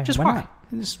 why? Just why?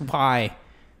 Just why?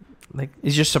 Like,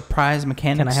 is your surprise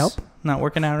mechanics? Can I help? Not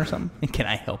working out or something? Can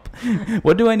I help?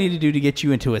 What do I need to do to get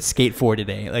you into a Skate 4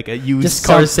 today? Like a used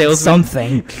car salesman?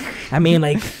 Something. I mean,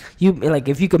 like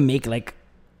if you could make like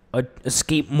a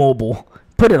Skate Mobile,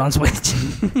 put it on Switch.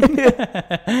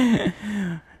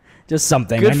 Just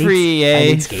something. Good for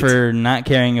EA for not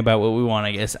caring about what we want,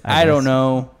 I guess. I don't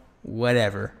know.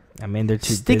 Whatever. I mean, they're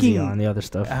too busy on the other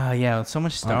stuff. Oh, yeah. So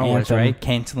much Star Wars, right?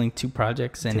 Canceling 2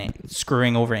 projects and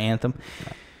screwing over Anthem.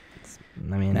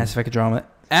 I mean, Mass Effect Andromeda.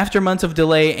 After months of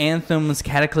delay, Anthem's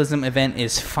Cataclysm event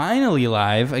is finally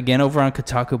live, again over on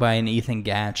Kotaku by an Ethan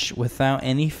Gatch. Without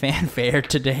any fanfare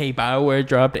today, BioWare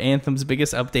dropped Anthem's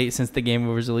biggest update since the game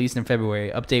was released in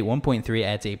February. Update 1.3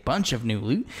 adds a bunch of new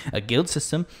loot, a guild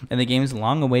system, and the game's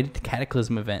long-awaited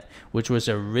Cataclysm event, which was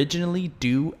originally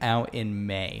due out in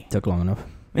May. Took long enough.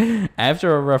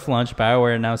 After a rough launch,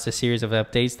 BioWare announced a series of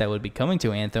updates that would be coming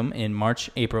to Anthem in March,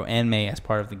 April, and May as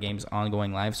part of the game's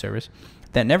ongoing live service.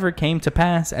 That never came to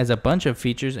pass, as a bunch of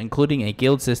features, including a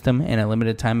guild system and a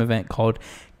limited time event called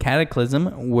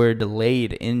Cataclysm, were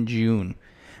delayed in June.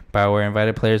 BioWare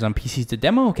invited players on PC to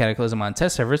demo Cataclysm on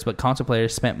test servers, but console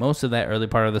players spent most of that early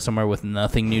part of the summer with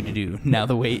nothing new to do. Now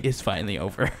the wait is finally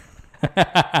over.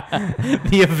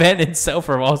 The event itself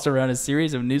revolves around a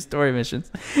series of new story missions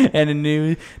and a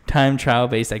new time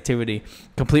trial-based activity,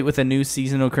 complete with a new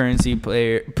seasonal currency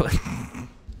player...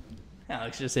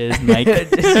 Alex just said his mic.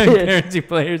 Currency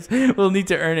players will need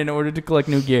to earn in order to collect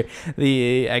new gear.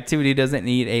 The activity doesn't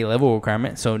need a level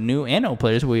requirement, so new and old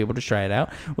players will be able to try it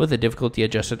out with the difficulty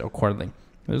adjusted accordingly.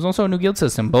 There's also a new guild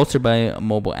system bolstered by a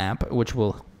mobile app, which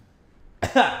will...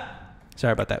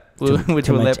 Sorry about that. Which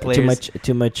will let players...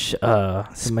 Too much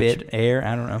air?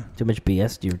 I don't know. Too much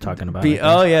BS you were talking about.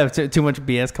 Oh, yeah. Too much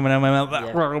BS coming out of my mouth.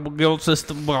 Yeah. Guild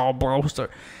system,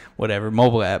 whatever,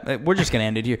 mobile app. We're just going to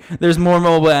end it here. There's more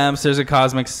mobile apps. There's a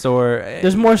Cosmic store.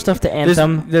 There's more stuff to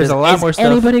Anthem. There's a lot more stuff.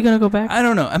 Is anybody going to go back? I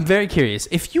don't know. I'm very curious.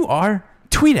 If you are,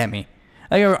 tweet at me.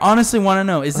 Like, I honestly want to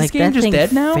know. Is this game just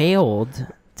dead now? Failed,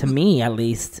 to me at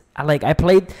least. I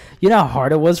played... You know how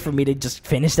hard it was for me to just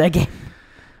finish that game?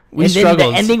 We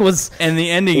struggled. The ending was... And the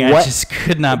ending, I just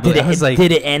could not believe.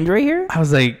 Did it end right here? I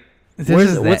was like... What's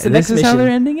the next mission? This is how they're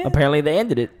ending it? Apparently they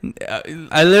ended it.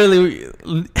 I literally...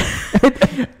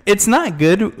 It's not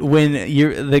good when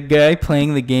you're the guy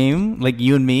playing the game, like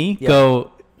you and me,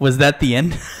 go, was that the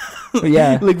end?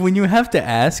 Yeah. Like when you have to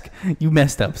ask, you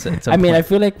messed up. I mean, I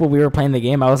feel like when we were playing the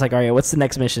game, I was like, all right, what's the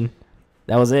next mission?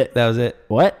 That was it.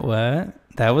 What?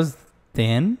 That was the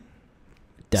end?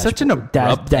 Such an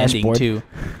abrupt ending too.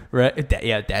 Right?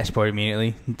 Yeah, dashboard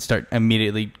immediately. Start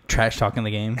immediately trash talking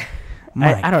the game.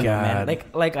 I don't know, man.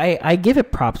 Like I give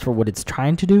it props for what it's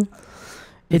trying to do.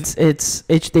 They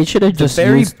should have just the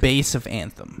very base of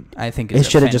Anthem. I think is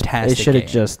fantastic. It should have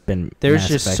just been. There's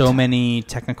just so many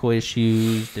technical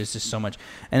issues. There's just so much.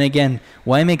 And again,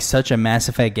 why make such a Mass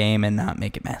Effect game and not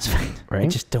make it Mass Effect? Right? I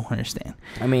just don't understand.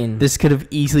 I mean, this could have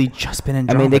easily just been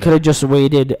Andromeda. I mean, they could have just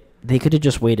waited. They could have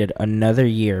just waited another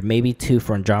year, maybe 2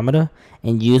 for Andromeda,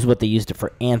 and used what they used it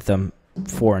for Anthem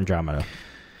for Andromeda.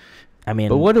 I mean,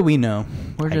 but what do we know?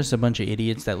 We're just a bunch of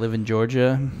idiots that live in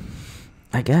Georgia.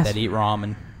 I guess. That eat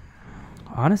ramen.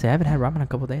 Honestly, I haven't had ramen in a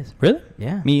couple of days. Really?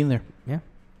 Yeah. Me either. Yeah.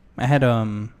 I had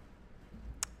what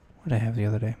did I have the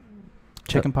other day?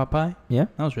 Chicken pot pie. Yeah.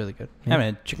 That was really good. Yeah. I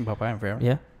haven't had chicken pot pie in forever.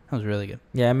 Yeah. That was really good.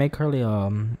 Yeah, I made Curly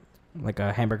like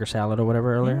a hamburger salad or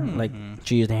whatever earlier. Mm-hmm. Like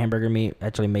she used the hamburger meat,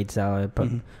 actually made salad, but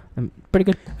pretty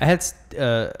good. I had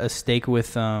a steak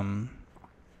with kind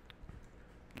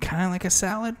of like a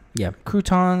salad. Yeah.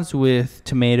 Croutons with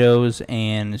tomatoes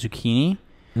and zucchini.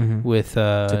 Mm-hmm. With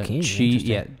cheese,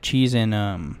 cheese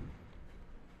and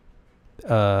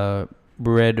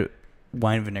red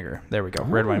wine vinegar. There we go,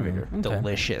 red wine vinegar, okay.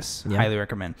 Delicious. Yeah. Highly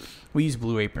recommend. We use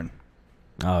Blue Apron.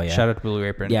 Oh yeah, shout out to Blue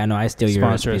Apron. Yeah, no, I steal your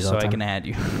recipes so I can add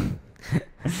you.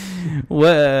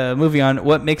 Moving on,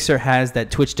 what Mixer has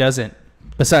that Twitch doesn't,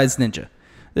 besides Ninja?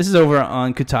 This is over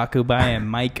on Kotaku by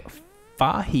Mike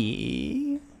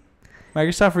Fahey.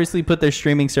 Microsoft recently put their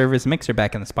streaming service Mixer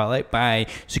back in the spotlight by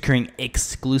securing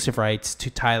exclusive rights to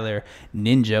Tyler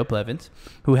Ninja Blevins,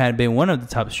 who had been one of the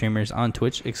top streamers on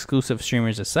Twitch. Exclusive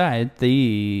streamers aside,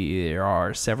 there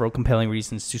are several compelling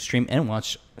reasons to stream and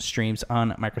watch streams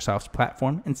on Microsoft's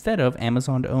platform instead of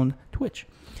Amazon-owned Twitch.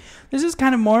 This is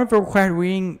kind of more of a required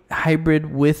reading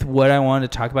hybrid with what I wanted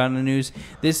to talk about in the news.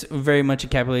 This very much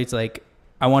encapsulates, like,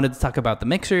 I wanted to talk about the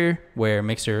Mixer, where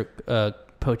Mixer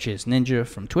poaches Ninja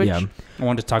from Twitch. Yeah. I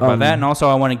wanted to talk about that, and also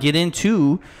I want to get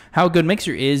into how good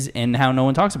Mixer is and how no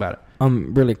one talks about it.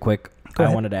 Really quick,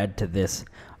 I wanted to add to this.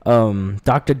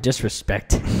 Dr.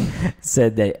 Disrespect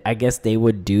said that I guess he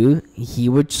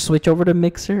would switch over to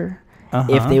Mixer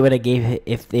if they would have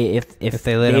if they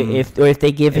let him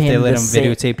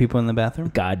videotape people in the bathroom.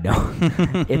 God no.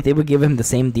 If they would give him the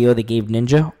same deal they gave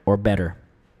Ninja or better.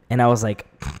 And I was like,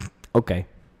 okay.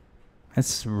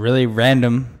 That's really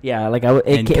random. Yeah, like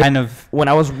when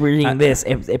I was reading this,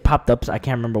 it popped up. I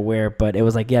can't remember where, but it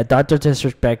was like, yeah, Dr.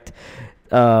 Disrespect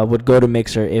would go to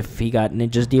Mixer if he got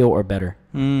Ninja's deal or better.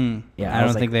 Yeah, I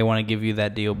don't think they want to give you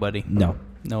that deal, buddy. No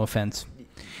offense.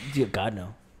 God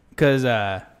no. Because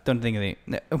don't think of the.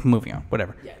 Moving on.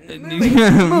 Whatever. Yeah,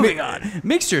 moving on.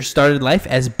 Mixer started life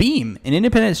as Beam, an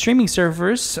independent streaming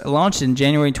service launched in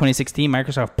January 2016.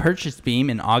 Microsoft purchased Beam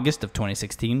in August of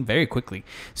 2016. Very quickly,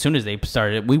 as soon as they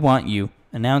started, We Want You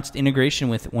announced integration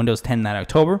with Windows 10 that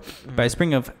October. By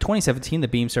spring of 2017, the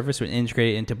Beam service was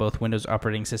integrated into both Windows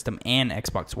operating system and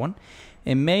Xbox One.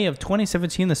 In May of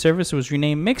 2017, the service was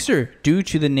renamed Mixer due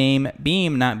to the name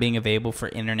Beam not being available for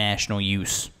international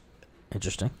use.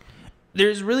 Interesting.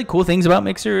 There's really cool things about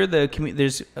Mixer.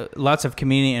 There's lots of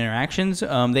community interactions.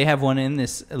 They have one in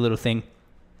this little thing.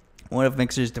 One of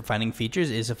Mixer's defining features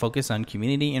is a focus on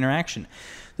community interaction.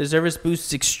 The service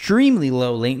boosts extremely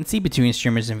low latency between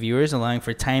streamers and viewers, allowing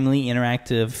for timely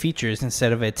interactive features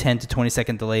instead of a 10 to 20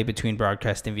 second delay between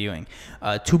broadcast and viewing.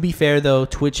 To be fair, though,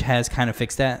 Twitch has kind of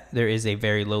fixed that. There is a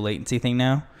very low latency thing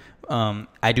now.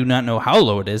 I do not know how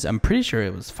low it is. I'm pretty sure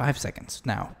it was 5 seconds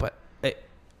now, but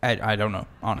I don't know,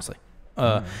 honestly.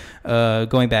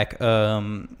 Going back,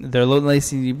 their low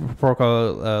latency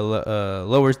protocol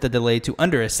lowers the delay to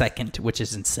under a second, which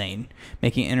is insane,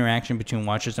 making interaction between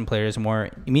watchers and players more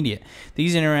immediate.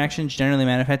 These interactions generally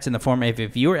manifest in the form of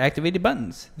viewer-activated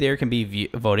buttons. There can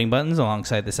be voting buttons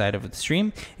alongside the side of the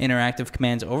stream, interactive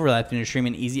commands overlapped in the stream,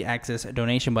 and easy access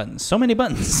donation buttons. So many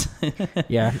buttons.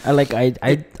 Yeah,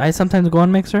 I sometimes go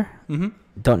on Mixer.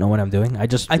 Don't know what I'm doing. I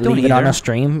don't leave it on a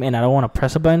stream, and I don't want to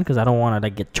press a button because I don't want to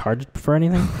get charged for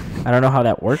anything. I don't know how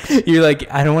that works. You're like,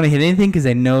 I don't want to hit anything because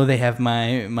I know they have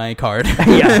my card.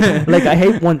 Yeah, like I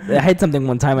hate something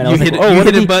one time, and I was like, you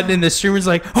hit a button, and the streamer's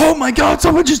like, oh my god,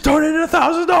 someone just donated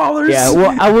 $1,000. Yeah,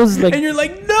 well, I was like, and you're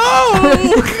like, no.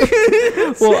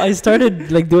 Well, I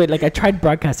started I tried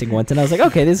broadcasting once, and I was like,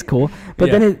 okay, this is cool,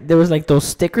 but then there was like those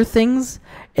sticker things.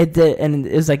 And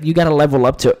it's like you gotta level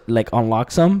up to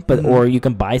unlock some, or you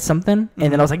can buy something.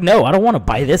 And then I was like, no, I don't want to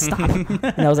buy this stuff.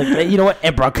 And I was like, you know what?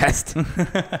 And broadcast.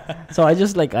 So I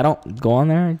just I don't go on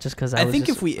there just because I think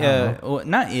if we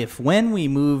when we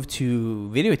move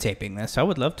to videotaping this, I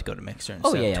would love to go to Mixer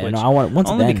instead of Twitch. No, I want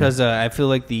only because I feel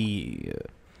like the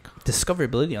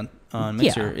discoverability on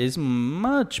Mixer is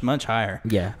much higher.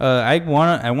 Yeah. I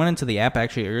went into the app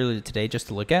actually earlier today just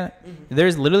to look at it.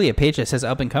 There's literally a page that says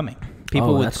up and coming.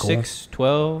 People with 6,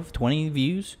 12, 20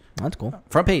 views. That's cool.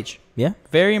 Front page. Yeah.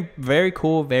 Very, very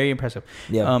cool. Very impressive.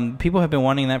 Yeah. People have been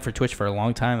wanting that for Twitch for a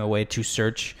long time, a way to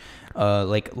search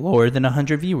lower than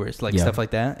 100 viewers, stuff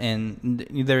like that. And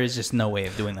there is just no way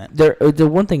of doing that. The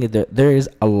one thing is there is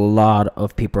a lot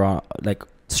of people on,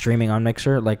 streaming on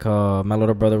Mixer. My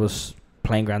little brother was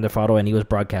playing Grand Theft Auto and he was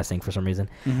broadcasting for some reason.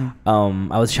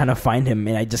 I was trying to find him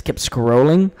and I just kept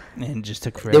scrolling and just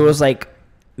took forever. There was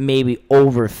maybe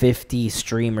over 50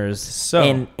 streamers,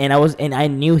 and I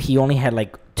knew he only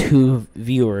had 2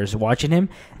 viewers watching him.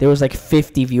 There was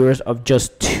 50 viewers of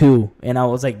just 2, and I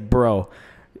was like, bro,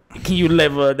 can you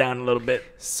level it down a little bit?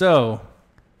 So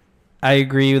I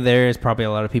agree. There is probably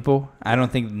a lot of people. I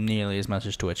don't think nearly as much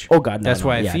as Twitch. Oh God, no, that's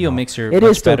why I feel Mixer it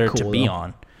much is better cool, to be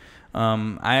on.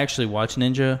 I actually watch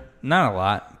Ninja, not a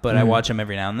lot, but I watch him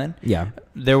every now and then. Yeah.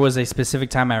 There was a specific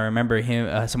time I remember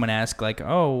him. Someone asked how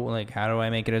do I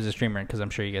make it as a streamer? Because I'm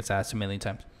sure he gets asked a million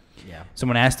times. Yeah.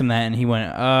 Someone asked him that, and he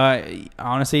went,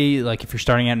 honestly, if you're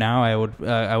starting out now, I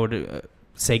would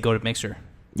say go to Mixer.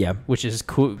 Yeah. Which is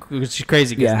cool, which is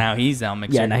crazy because now he's on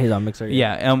Mixer. Yeah, now he's on Mixer.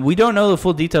 Yeah. We don't know the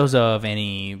full details of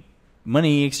any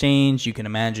money exchange. You can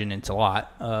imagine it's a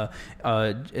lot.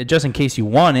 Just in case you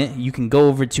want it, you can go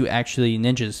over to actually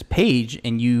Ninja's page,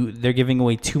 and they're giving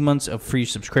away 2 months of free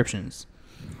subscriptions.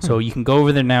 So you can go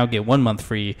over there now, get 1 month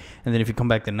free, and then if you come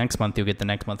back the next month, you'll get the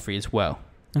next month free as well.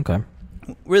 Okay.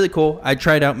 Really cool. I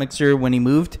tried out Mixer when he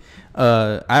moved.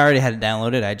 I already had it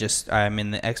downloaded. I'm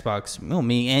in the Xbox. Well,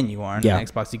 me and you are in the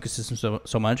Xbox ecosystem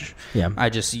so much. Yeah. I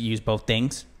just use both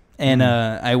things. And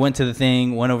I went to the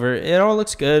thing, went over. It all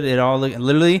looks good.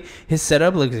 Literally, his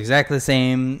setup looks exactly the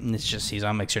same. It's just he's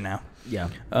on Mixer now. Yeah.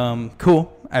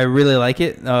 Cool. I really like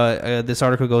it. This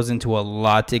article goes into a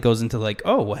lot. It goes into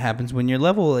what happens when your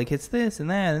level hits this and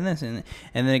that and this and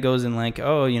then it goes in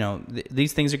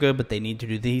these things are good, but they need to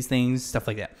do these things, stuff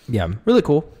like that. Yeah. Really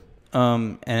cool.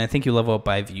 And I think you level up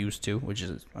by views too, which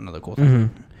is another cool thing.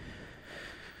 Mm-hmm.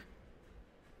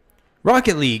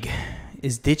 Rocket League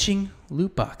is ditching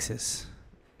loot boxes.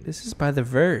 This is by The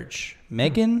Verge.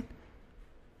 Megan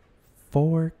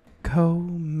Forkomanish.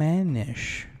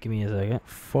 Give me a second.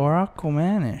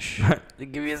 Forkomanish.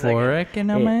 Give me a second.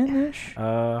 Forkomanish.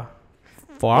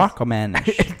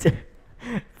 Forkomanish.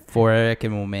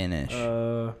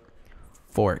 Forkomanish.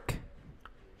 Fork.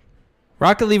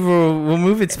 Rocket League will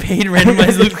move its paid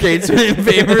randomized loot crates in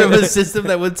favor of a system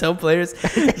that would tell players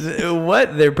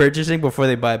what they're purchasing before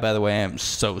they buy. By the way, I am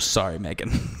so sorry,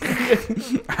 Megan.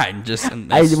 I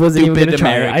wasn't even gonna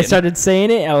try. I started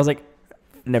saying it. I was like,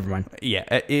 never mind. Yeah,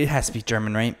 it has to be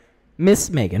German, right?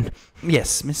 Miss Megan.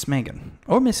 Yes, Miss Megan.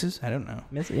 Or Mrs. I don't know.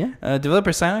 Miss, yeah.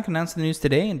 Developer Psylocke announced the news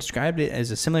today and described it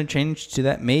as a similar change to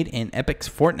that made in Epic's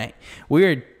Fortnite. We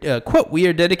are, quote, we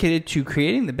are dedicated to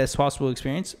creating the best possible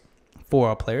experience for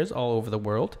all players all over the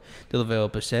world, the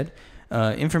developer said.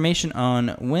 Information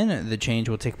on when the change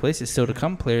will take place is still to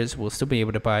come. Players will still be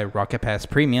able to buy Rocket Pass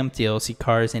Premium, DLC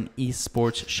cars, and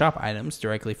esports shop items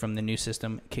directly from the new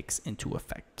system kicks into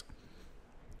effect.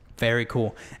 Very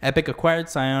cool. Epic acquired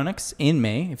Psyonix in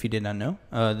May, if you did not know.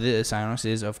 The Psyonix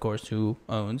is, of course, who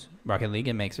owns Rocket League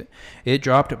and makes it. It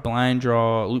dropped blind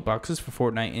draw loot boxes for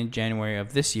Fortnite in January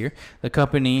of this year. The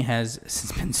company has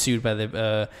since been sued by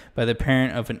the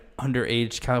parent of an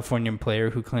underage Californian player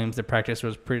who claims the practice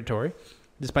was predatory.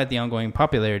 Despite the ongoing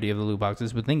popularity of the loot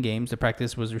boxes within games, the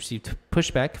practice was received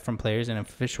pushback from players and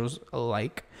officials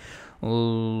alike.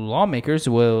 Lawmakers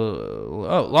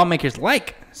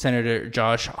like Senator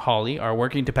Josh Hawley are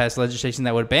working to pass legislation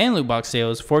that would ban loot box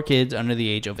sales for kids under the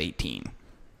age of 18.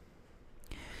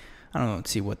 I don't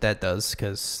see what that does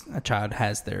because a child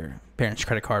has their parents'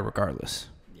 credit card regardless.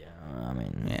 Yeah, I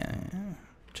mean, yeah,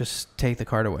 just take the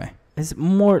card away. It's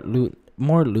more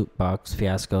loot box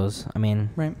fiascos. I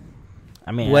mean, right?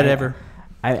 I mean, whatever.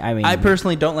 I mean, I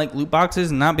personally don't like loot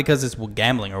boxes, not because it's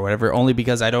gambling or whatever, only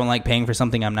because I don't like paying for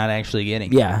something I'm not actually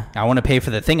getting. Yeah, I want to pay for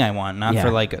the thing I want, not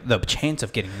for like the chance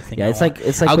of getting the thing. Yeah, it's like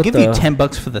I'll give you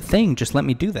 $10 for the thing. Just let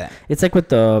me do that. It's like with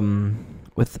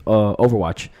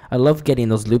Overwatch. I love getting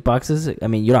those loot boxes. I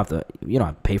mean, you don't have to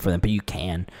pay for them, but you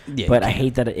can. Yeah, but I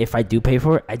hate that if I do pay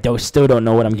for it, I still don't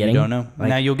know what I'm getting. You don't know. Like,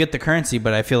 now you'll get the currency,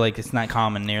 but I feel like it's not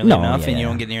common nearly enough, and you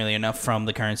don't get nearly enough from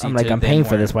the currency. I'm like, I'm paying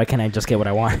for this. Why can't I just get what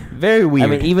I want? Very weird.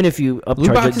 I mean, even if you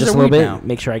upcharge it just a little bit,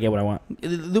 make sure I get what I want.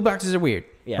 Loot boxes are weird,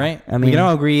 right? I mean, we can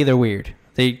all agree they're weird.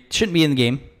 They shouldn't be in the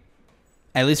game,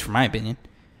 at least from my opinion.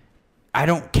 I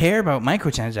don't care about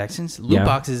microtransactions. Loot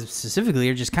boxes specifically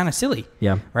are just kind of silly.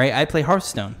 Yeah. Right? I play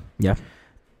Hearthstone. Yeah.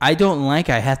 I don't like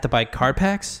I have to buy card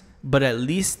packs, but at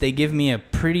least they give me a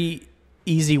pretty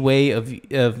easy way of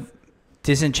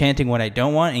disenchanting what I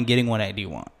don't want and getting what I do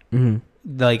want.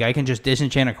 Mm-hmm. Like I can just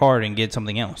disenchant a card and get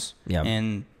something else. Yeah.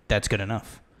 And that's good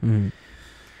enough. Mm-hmm.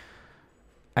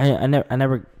 I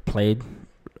never played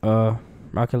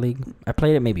Rocket League. I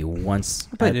played it maybe once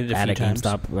at a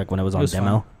GameStop, like when it was on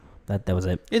demo. Fun. That was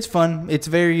it. It's fun. It's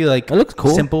very like it looks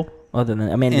cool. Simple. Other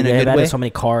than they've added so many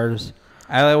cars.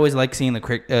 I always like seeing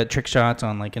the trick shots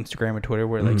on like Instagram or Twitter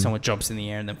where like someone jumps in the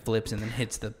air and then flips and then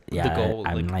hits the goal,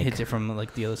 like hits it from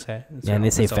like the other side. Yeah, and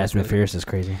they say Fast and Furious is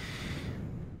crazy.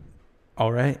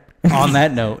 All right. On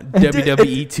that note,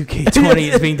 WWE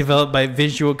 2K20 is being developed by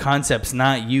Visual Concepts,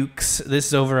 not Ukes. This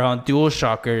is over on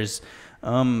DualShockers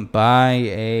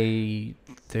by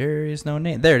there is no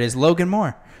name. There it is, Logan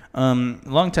Moore.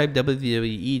 Longtime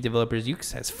WWE developers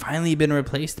Ukes has finally been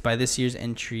replaced by this year's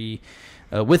entry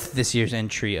with this year's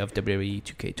entry of WWE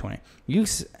 2K20.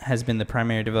 Ukes has been the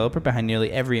primary developer behind nearly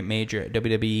every major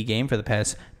WWE game for the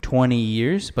past 20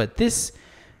 years, but this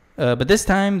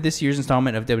time, this year's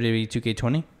installment of WWE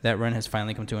 2K20, that run has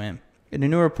finally come to an end. In a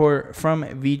new report from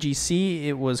VGC,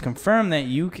 it was confirmed that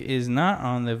Uke is not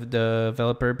on the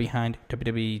developer behind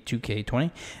WWE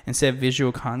 2K20. Instead,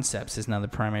 Visual Concepts is now the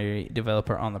primary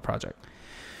developer on the project.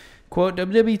 Quote,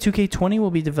 WWE 2K20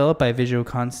 will be developed by Visual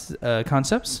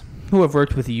Concepts, who have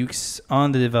worked with Ukes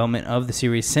on the development of the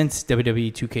series since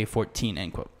WWE 2K14,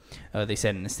 end quote. They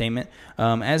said in a statement.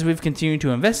 As we've continued to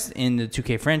invest in the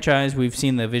 2K franchise, we've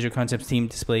seen the Visual Concepts team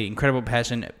display incredible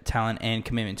passion, talent, and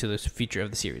commitment to the future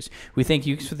of the series. We thank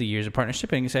Ukes for the years of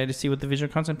partnership and excited to see what the Visual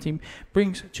Concept team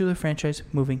brings to the franchise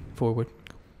moving forward.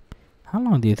 How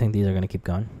long do you think these are going to keep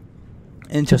going?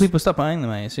 Until people stop buying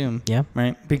them, I assume. Yeah.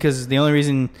 Right? Because the only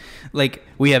reason, like,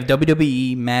 we have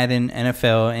WWE, Madden,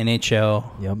 NFL,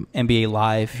 NHL, NBA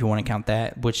Live, if you want to count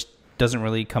that, which doesn't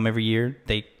really come every year.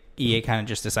 EA kind of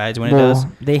just decides when it does.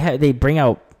 They bring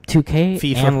out 2K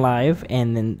FIFA and Live,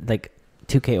 and then like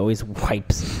 2K always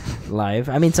wipes Live.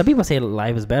 I mean, some people say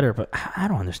Live is better, but I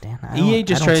don't understand. EA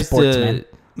just tries to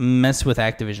mess with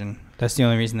Activision. That's the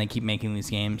only reason they keep making these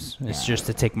games. It's just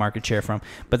to take market share from.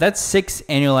 But that's 6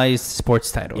 annualized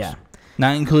sports titles. Yeah,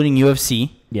 not including UFC.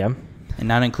 Yeah, and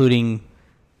not including.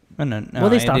 Oh, no, well,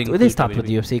 they stopped with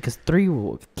UFC because 3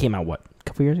 came out a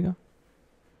couple years ago.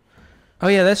 Oh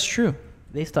yeah, that's true.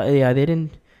 They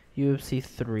didn't. UFC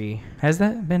 3. Has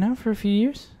that been out for a few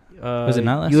years? Was it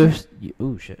not last year?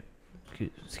 Oh, shit.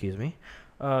 Excuse me.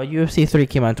 UFC 3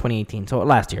 came out in 2018, so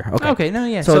last year. Okay, no,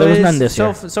 yeah. So there was none this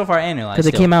year. So far annualized. Because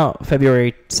it came out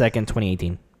February 2nd,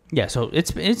 2018. Yeah, so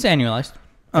it's annualized.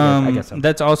 I guess so.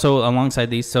 That's also alongside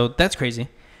these, so that's crazy.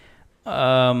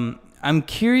 I'm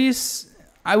curious.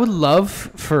 I would love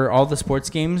for all the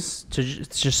sports games to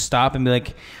just stop and be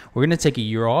like, we're going to take a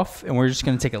year off, and we're just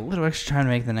going to take a little extra time to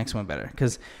make the next one better.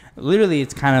 Because literally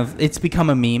it's become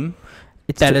a meme.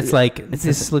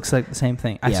 This looks like the same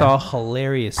thing. I saw a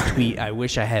hilarious tweet. I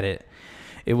wish I had it.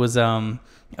 It was EA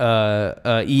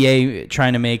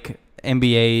trying to make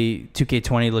NBA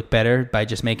 2K20 look better by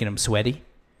just making them sweaty.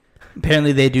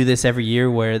 Apparently they do this every year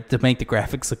where to make the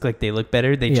graphics look like they look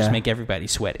better, they just make everybody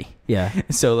sweaty. Yeah.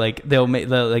 So like they'll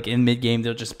like in mid game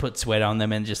they'll just put sweat on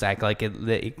them and just act like it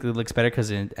looks better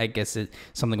because I guess it's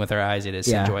something with their eyes. It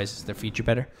accentuates their feature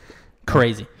better.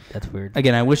 Crazy. That's weird.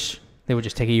 Again, I wish they would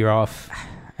just take a year off.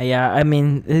 Yeah, I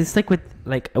mean, it's like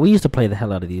we used to play the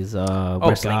hell out of these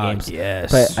wrestling games.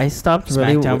 Yes. But I stopped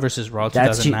SmackDown versus Raw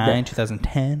 2009,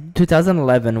 2010.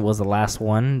 2011 was the last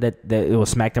one that it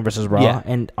was SmackDown versus Raw,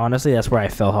 and honestly, that's where I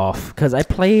fell off because I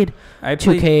played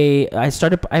 2K.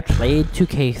 I played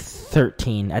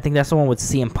 2K13. I think that's the one with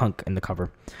CM Punk in the cover.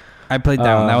 I played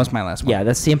that one. That was my last one. Yeah,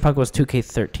 that CM Punk was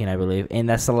 2K13, I believe, and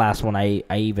that's the last one I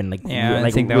even I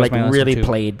think that was my last really one too.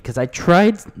 played because I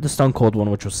tried the Stone Cold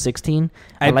one, which was 16.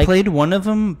 I played one of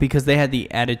them because they had the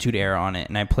Attitude Era on it,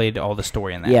 and I played all the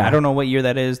story in that. Yeah. I don't know what year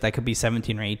that is. That could be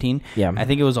 17 or 18. Yeah, I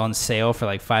think it was on sale for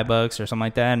like $5 or something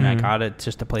like that, and I got it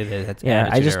just to play the Attitude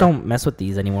I just Era. don't mess with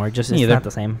these anymore. It's not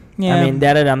the same. Yeah. I mean,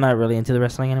 I'm not really into the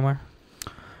wrestling anymore.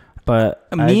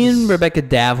 But me and Rebecca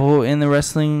dabble in the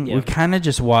wrestling. We kind of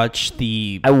just watch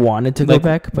the. I wanted to go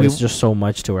back, but it's just so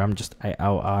much to where I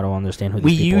don't understand who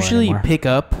these people are. We usually pick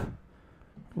up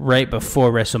right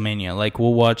before WrestleMania. Like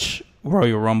we'll watch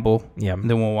Royal Rumble, then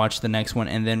we'll watch the next one,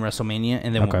 and then WrestleMania,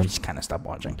 and then we'll just kind of stop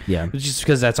watching. Yeah, just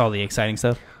because that's all the exciting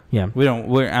stuff. Yeah,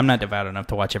 I'm not devout enough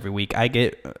to watch every week.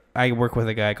 I work with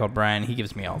a guy called Brian. He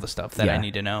gives me all the stuff that I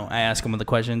need to know. I ask him the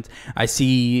questions. I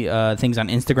see things on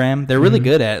Instagram. They're really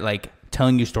good at like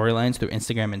telling you storylines through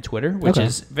Instagram and Twitter, which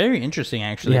is very interesting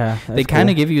actually. Yeah, they kind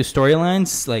of give you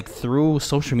storylines like through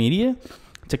social media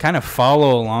to kind of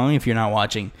follow along if you're not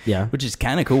watching. Yeah, which is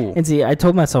kind of cool. And see, I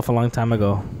told myself a long time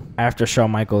ago after Shawn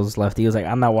Michaels left, he was like,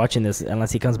 "I'm not watching this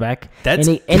unless he comes back." That's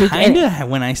kind of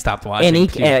when I stopped watching.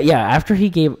 And after he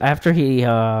did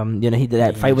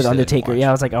that fight with Undertaker. Yeah,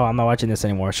 I was like, "Oh, I'm not watching this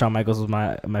anymore." Shawn Michaels was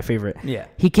my favorite. Yeah,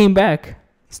 he came back.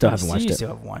 Still haven't watched it.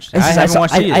 I haven't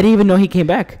watched it either. I didn't even know he came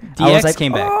back. DX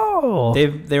came back. Oh.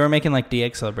 They were making like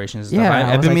DX celebrations and stuff.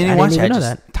 I've been meaning to watch it. I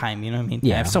just time, you know what I mean?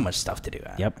 Yeah. I have so much stuff to do.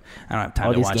 Yep. I don't have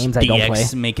time to watch games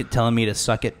DX telling me to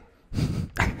suck it.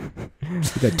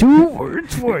 We got 2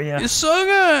 words for you. Sugar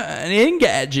and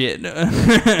Engadget.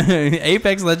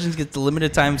 Apex Legends gets the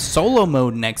limited time solo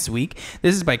mode next week.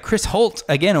 This is by Chris Holt,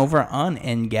 again over on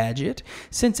Engadget.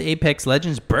 Since Apex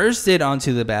Legends bursted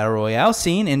onto the Battle Royale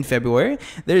scene in February,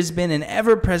 there's been an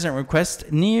ever-present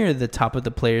request near the top of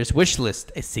the player's wish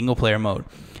list, a single-player mode.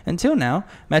 Until now,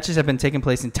 matches have been taking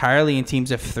place entirely in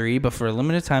teams of 3, but for a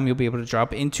limited time, you'll be able to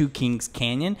drop into King's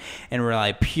Canyon and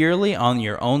rely purely on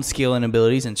your own skill and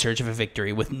abilities in search of a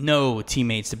victory with no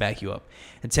teammates to back you up.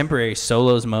 A temporary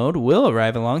solos mode will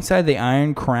arrive alongside the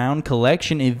Iron Crown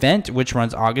Collection event, which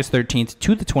runs August 13th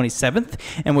to the 27th,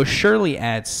 and will surely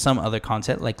add some other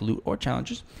content like loot or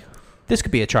challenges. This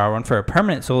could be a trial run for a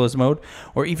permanent solos mode,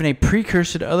 or even a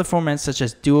precursor to other formats such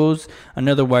as duos,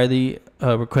 another widely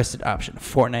requested option.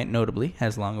 Fortnite, notably,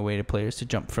 has long-awaited players to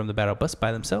jump from the battle bus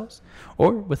by themselves,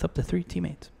 or with up to 3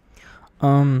 teammates.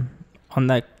 On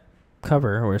that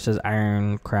cover where it says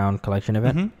Iron Crown Collection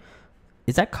event,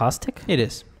 is that Caustic? It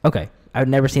is. Okay. I've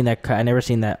never seen that. I never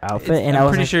seen that outfit, and I'm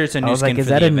pretty sure it's a new skin. Is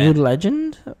that a new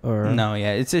legend or no?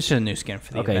 Yeah, it's just a new skin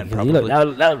for the event. Probably.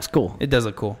 That looks cool. It does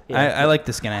look cool. Yeah, I like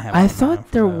the skin I have. I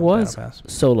thought there was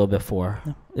solo before.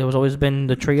 No. It was always been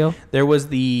the trio. There was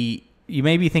the. You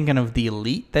may be thinking of the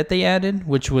Elite that they added,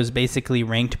 which was basically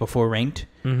ranked before ranked.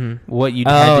 Mm-hmm. What you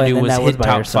had to do was hit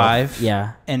top 5,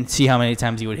 and see how many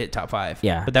times you would hit top 5.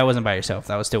 Yeah, but that wasn't by yourself.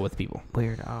 That was still with people.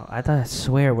 Weird. Oh, I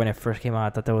swear when it first came out, I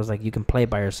thought that was like you can play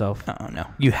by yourself. Oh no,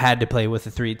 you had to play with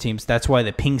the 3 teams. That's why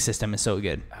the ping system is so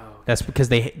good. Oh. That's because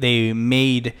they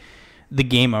made the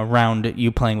game around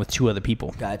you playing with 2 other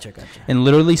people. Gotcha. And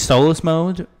literally solos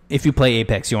mode. If you play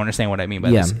Apex, you understand what I mean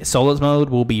by this. Solos mode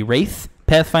will be Wraith,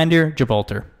 Pathfinder,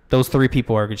 Gibraltar. Those 3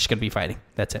 people are just going to be fighting.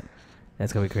 That's it.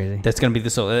 That's going to be crazy. That's going to be the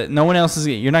solo. No one else is.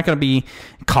 You're not going to be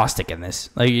Caustic in this.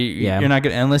 Like you're not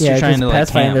going to unless you're trying to like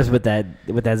Pathfinders with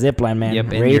that zip line, man. Yep,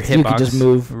 and Wraith, your you can just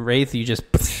move. Wraith, you just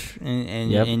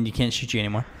and you can't shoot you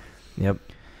anymore. Yep.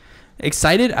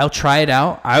 Excited. I'll try it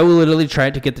out. I will literally try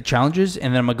to get the challenges,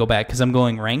 and then I'm gonna go back because I'm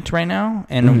going ranked right now,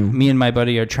 and me and my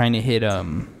buddy are trying to hit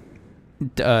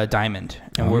diamond,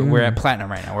 and we're at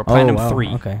platinum right now. We're platinum 3.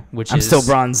 Okay, I'm still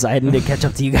bronze. I need to catch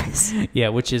up to you guys. Yeah,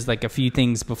 which is like a few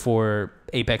things before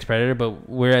Apex Predator, but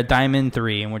we're at diamond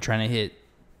 3, and we're trying to hit.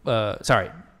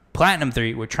 Platinum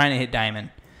 3. We're trying to hit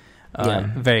diamond.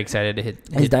 Very excited to hit.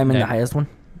 Is diamond the highest one?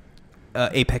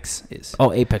 Apex is.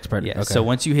 Oh, Apex Predator. Yeah. Okay. So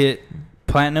once you hit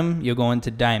platinum, you'll go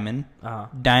into diamond.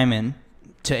 Diamond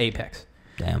to Apex.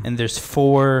 Damn. And there's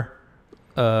 4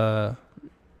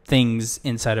 things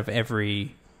inside of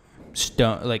every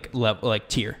stone level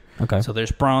tier. Okay. So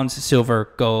there's bronze, silver,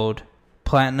 gold,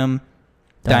 platinum,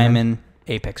 diamond,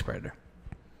 Apex Predator.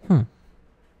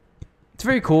 It's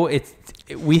very cool.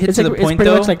 We hit to the point though. It's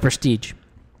pretty much like Prestige.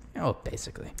 Oh,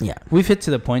 basically. Yeah. We've hit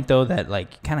to the point though that you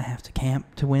kind of have to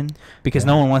camp to win because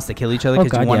no one wants to kill each other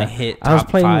because you want to hit top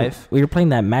 5. We were playing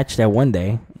that match that one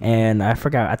day, and I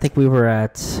forgot. I think we were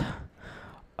at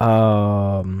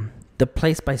the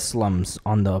place by Slums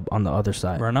on the other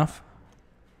side. Runoff?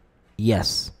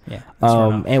 Yes. Yeah.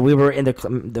 And we were in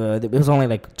the it was only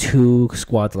like 2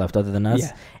 squads left other than us.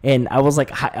 Yeah. And I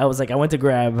went to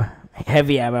grab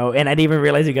heavy ammo, and I didn't even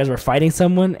realize you guys were fighting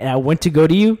someone, and I went to go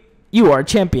to you. You are a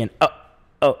champion.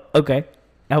 Oh, okay.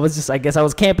 I guess I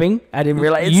was camping. I didn't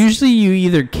realize. Usually you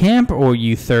either camp or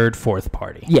you 3rd, 4th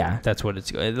party. Yeah. That's what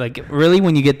it's like. Really,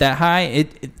 when you get that high,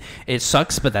 it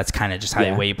sucks, but that's kind of just how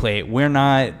the way you play it. We're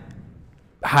not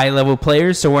high-level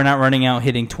players, so we're not running out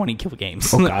hitting 20 kill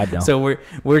games. Oh, God, no. So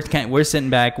we're sitting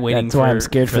back waiting That's why I'm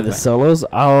scared for the solos.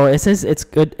 Oh, it says it's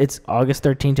good. It's August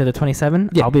 13th to the 27th.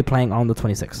 Yeah. I'll be playing on the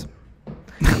 26th.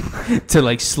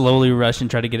 To slowly rush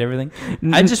and try to get everything.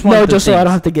 I just want so I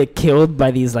don't have to get killed by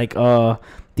these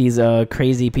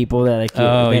crazy people that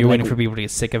you're waiting for people to get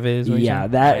sick of it. Yeah,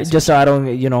 that just so I don't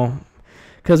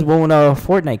because when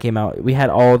Fortnite came out, we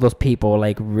had all those people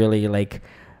really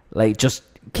just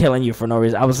killing you for no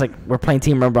reason. I was like, we're playing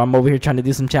Team Rumble. I'm over here trying to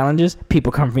do some challenges.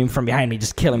 People come from behind me,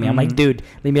 just killing me. I'm like, dude,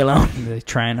 leave me alone. They're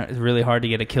trying really hard to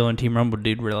get a kill in Team Rumble,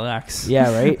 dude. Relax.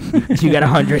 Yeah, right. You got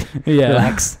 100. Yeah,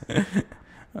 relax.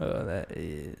 Oh, that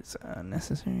is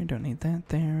unnecessary. Don't need that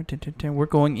there. We're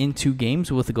going into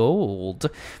Games with Gold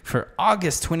for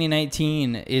August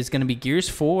 2019. Is going to be Gears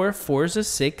 4, Forza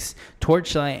 6,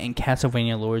 Torchlight, and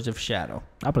Castlevania Lords of Shadow.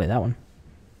 I'll play that one.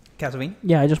 Castlevania?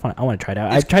 Yeah, I want to try it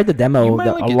out. I tried the demo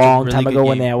a long time ago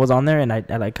when I was on there, and I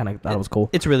kind of thought it was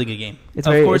cool. It's a really good game. It's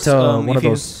one of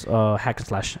those hack and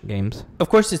slash games. Of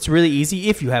course, it's really easy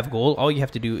if you have gold. All you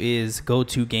have to do is go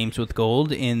to Games with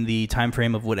Gold in the time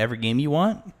frame of whatever game you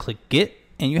want, click Get,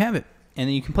 and you have it. And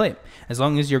then you can play it. As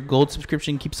long as your gold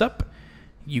subscription keeps up,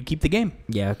 you keep the game.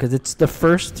 Yeah, because it's the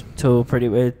first to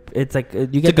it's like you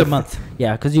get a good month.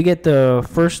 Yeah, because you get the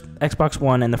first Xbox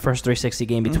One and the first 360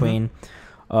 game between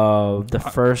the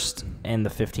 1st and the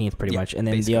 15th pretty much, and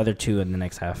then basically the other 2 in the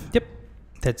next half. Yep.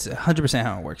 That's 100%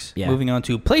 how it works. Yeah. Moving on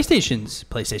to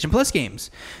PlayStation Plus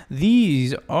games.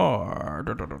 These are...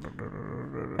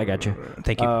 I got you.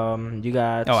 Thank you. You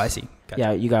got... Oh, I see. Gotcha.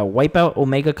 Yeah, you got Wipeout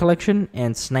Omega Collection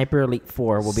and Sniper Elite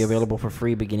 4 will be available for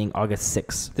free beginning August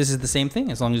 6th. This is the same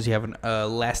thing. As long as you have a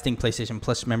lasting PlayStation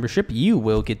Plus membership, you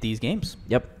will get these games.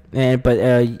 But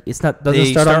it's not. Doesn't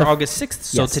start on August 6th.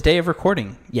 So today of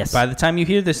recording. Yes. By the time you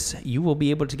hear this, you will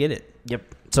be able to get it.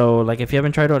 Yep. So if you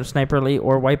haven't tried out Sniper Elite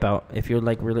or Wipeout, if you're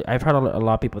really, I've heard a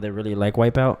lot of people that really like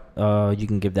Wipeout. You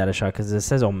can give that a shot because it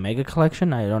says Omega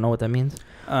Collection. I don't know what that means.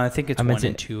 I think it's 1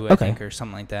 and 2. I think, or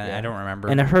something like that. Yeah. I don't remember.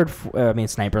 And I've heard.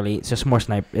 Sniper Elite. It's just more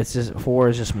sniper. It's just 4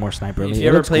 is just more Sniper Elite. If you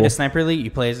ever played a Sniper Elite,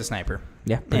 you play as a sniper.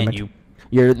 Yeah. And much.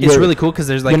 It's really cool because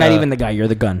there's you're not even the guy. You're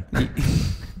the gun.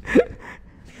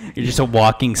 You're just a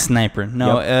walking sniper.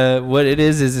 No, what it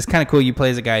is it's kind of cool. You play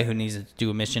as a guy who needs to do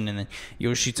a mission, and then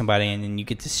you'll shoot somebody, and then you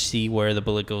get to see where the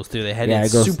bullet goes through their head. Yeah,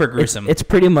 it's super gruesome. It's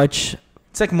pretty much...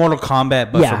 It's like Mortal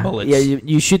Kombat, but for bullets. Yeah,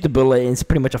 you shoot the bullet, and it's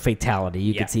pretty much a fatality.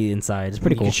 You can see inside. It's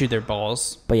pretty cool. You can shoot their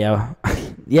balls. But yeah.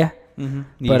 Yeah. Mm-hmm.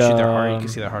 You shoot their heart. You can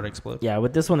see their heart explode. Yeah,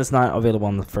 with this one, it's not available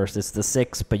on the 1st. It's the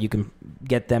 6th, but you can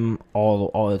get them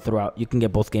all throughout. You can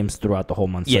get both games throughout the whole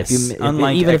month. So yes,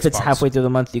 even if it's halfway through the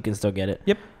month, you can still get it.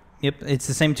 Yep, it's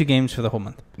the same 2 games for the whole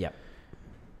month. Yep.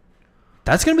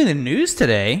 That's going to be the news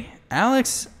today.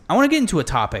 Alex, I want to get into a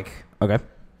topic. Okay.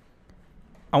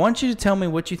 I want you to tell me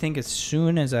what you think as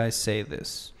soon as I say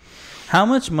this. How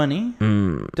much money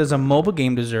does a mobile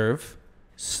game deserve,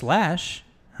 /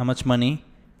 how much money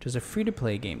does a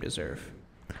free-to-play game deserve?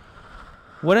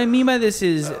 What I mean by this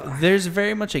is there's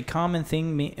very much a common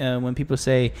thing when people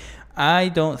say, I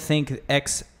don't think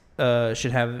X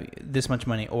should have this much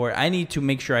money, or I need to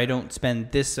make sure I don't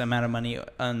spend this amount of money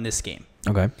on this game.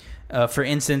 Okay. For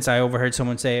instance, I overheard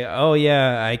someone say, "Oh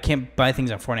yeah, I can't buy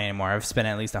things on Fortnite anymore. I've spent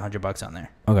at least $100 on there."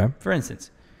 Okay. For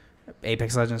instance,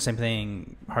 Apex Legends, same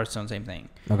thing. Hearthstone, same thing.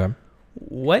 Okay.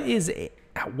 What is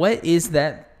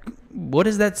that? What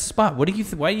is that spot? Why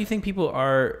do you think people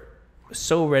are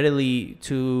so readily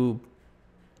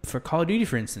for Call of Duty,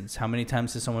 for instance? How many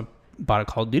times has someone bought a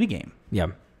Call of Duty game? Yeah.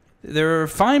 They're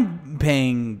fine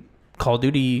paying Call of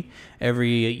Duty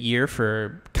every year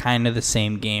for kind of the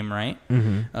same game, right?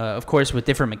 Mm-hmm. Of course, with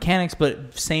different mechanics,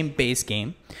 but same base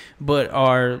game. But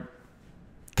are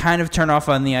kind of turned off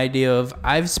on the idea of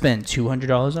I've spent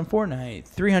 $200 on Fortnite,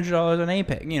 $300 on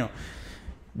Apex.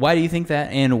 Why do you think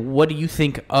that? And what do you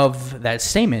think of that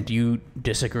statement? Do you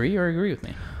disagree or agree with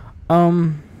me?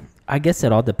 I guess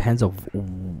it all depends on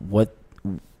what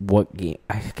game.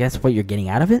 I guess what you're getting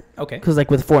out of it. Okay. Because like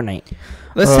with Fortnite,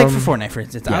 let's take for Fortnite for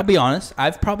instance. Yeah. I'll be honest.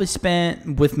 I've probably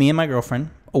spent with me and my girlfriend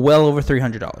well over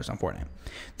 $300 on Fortnite.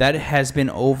 That has been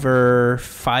over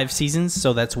 5 seasons.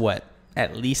 So that's what,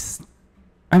 at least.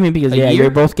 I mean, because you're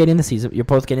both getting the season. You're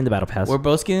both getting the battle pass. We're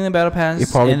both getting the battle pass. You're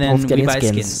probably and then both getting we buy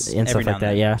skins and stuff like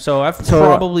that. Yeah. So I've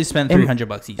probably spent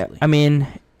 $300 easily. I mean,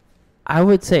 I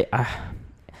would say.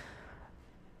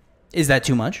 Is that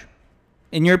too much,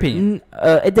 in your opinion?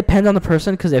 It depends on the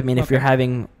person. Because I mean, if you're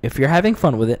having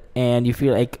fun with it and you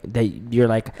feel like that, you're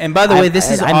like. And by the way,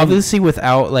 this is obviously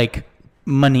without like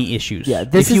money issues. Yeah.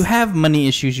 If you have money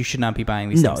issues, you should not be buying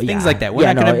these things. Things like that.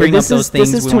 We're not going to bring up those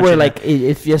things. This is to where like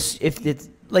if it's.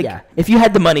 Like, if you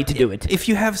had the money to do it. If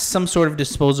you have some sort of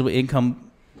disposable income,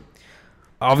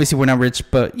 obviously we're not rich,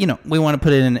 but, we want to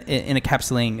put it in a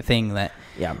encapsulating thing that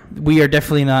we are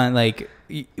definitely not, like,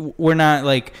 we're not,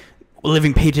 like,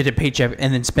 living paycheck to paycheck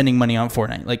and then spending money on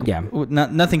Fortnite. Like,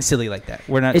 nothing silly like that.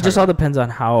 We're not. It just all depends on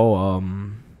how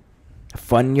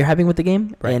fun you're having with the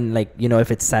game. Right. And, like, if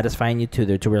it's satisfying you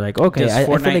to where, like, okay. Does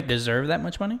Fortnite deserve that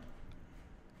much money?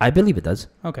 I believe it does.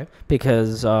 Okay.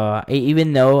 Because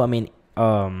even though, I mean,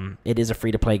 it is a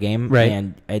free to play game, right?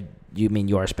 And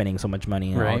you are spending so much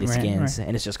money on all these skins,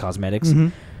 and it's just cosmetics. Mm-hmm.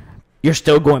 You're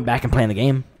still going back and playing the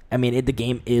game. I mean, the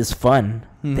game is fun.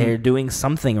 Mm-hmm. They're doing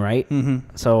something right.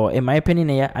 Mm-hmm. So, in my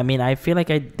opinion, I mean, I feel like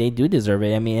they do deserve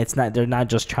it. I mean, they're not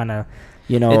just trying to.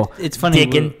 It's funny.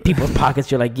 Dig in people's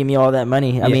pockets. You're like, give me all that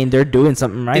money. I mean, they're doing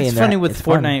something right. It's funny with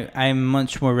Fortnite. I'm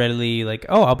much more readily like,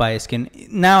 I'll buy a skin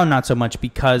now. Not so much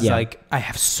because like I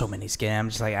have so many skins. I'm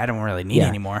just like, I don't really need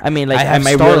anymore. I mean, like I have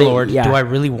Star-Lord. Do I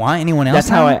really want anyone else?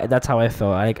 That's how I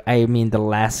felt. Like, I mean, the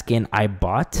last skin I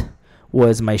bought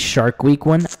was my Shark Week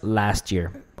one last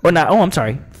year. Or not? Oh, I'm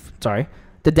sorry.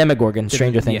 The Demogorgon,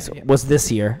 Stranger Things, was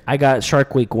this year. I got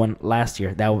Shark Week one last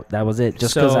year. That was it.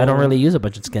 Just because I don't really use a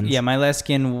bunch of skins. Yeah, my last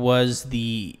skin was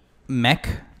the mech.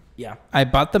 Yeah. I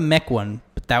bought the mech one,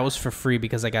 but that was for free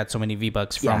because I got so many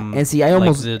V-Bucks from and see, I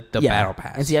almost, the Battle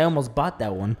Pass. And see, I almost bought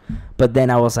that one, but then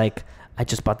I was like, I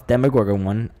just bought the Demogorgon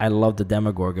one. I love the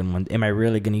Demogorgon one. Am I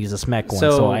really going to use this mech one?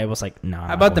 So I was like, no.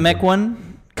 I bought the mech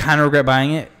one. Kind of regret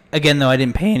buying it. Again, though, I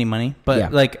didn't pay any money,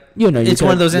 but like, it's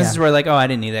one of those instances where like, I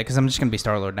didn't need that because I'm just gonna be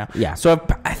Star-Lord now. Yeah. So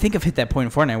I think I've hit that point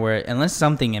in Fortnite where unless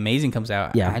something amazing comes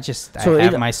out, I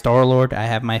have my Star-Lord, I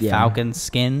have my Falcon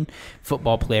skin,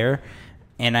 football player,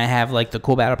 and I have like the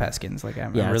cool Battle Pass skins. Like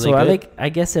I'm really good. I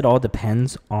guess it all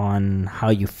depends on how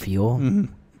you feel.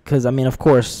 Because I mean, of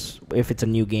course, if it's a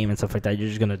new game and stuff like that, you're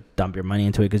just gonna dump your money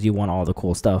into it because you want all the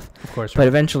cool stuff. Of course. But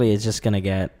eventually, it's just gonna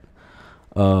get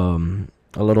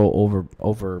a little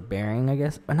overbearing, I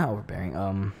guess. Not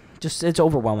overbearing. Just it's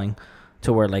overwhelming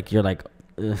to where like you're like,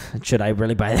 should I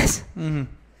really buy this?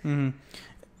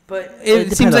 But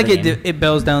it seems like it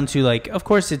boils down to like, of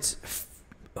course, it's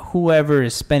whoever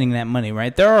is spending that money,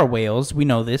 right? There are whales. We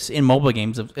know this in mobile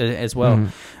games as well.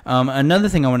 Another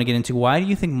thing I want to get into: why do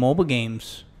you think mobile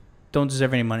games don't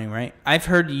deserve any money? Right? I've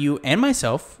heard you and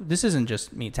myself. This isn't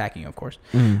just me attacking you, of course.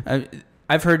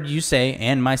 I've heard you say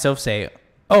and myself say,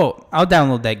 oh, I'll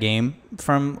download that game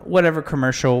from whatever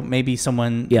commercial, maybe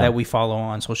someone that we follow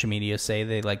on social media say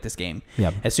they like this game.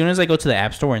 Yep. As soon as I go to the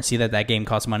App Store and see that game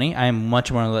costs money, I am much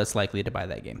more or less likely to buy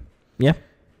that game. Yeah.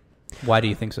 Why do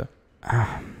you think so?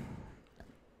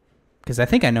 Because I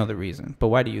think I know the reason, but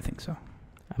why do you think so?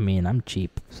 I mean, I'm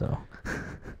cheap, so.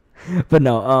 But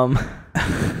no,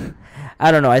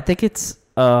 I don't know. I think it's,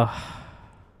 I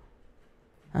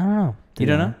don't know. You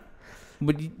don't know?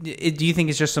 But do you think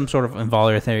it's just some sort of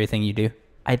involuntary thing you do?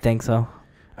 I think so.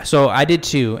 So I did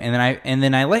too, and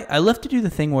then I love to do the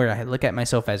thing where I look at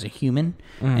myself as a human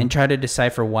and try to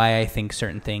decipher why I think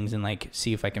certain things and like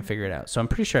see if I can figure it out. So I'm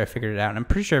pretty sure I figured it out, and I'm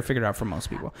pretty sure I figured it out for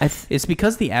most people. It's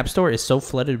because the App Store is so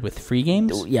flooded with free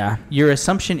games. Yeah. Your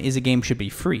assumption is a game should be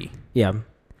free. Yeah.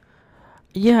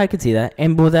 Yeah, I could see that.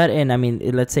 And with that, and I mean,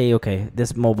 let's say, okay,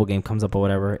 this mobile game comes up or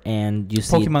whatever, and you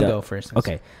see Pokemon Go, for instance.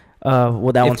 Okay.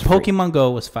 Well, that one's if Pokemon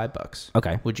Go was $5,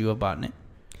 okay, would you have bought it?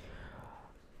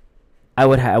 I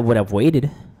would have waited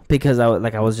because I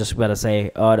was just about to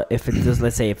say, if it does,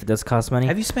 let's say if it does cost money.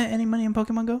 Have you spent any money on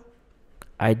Pokemon Go?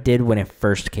 I did when it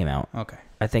first came out. Okay.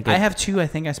 I think I have two. I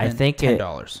think I spent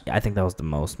 $10. I think that was the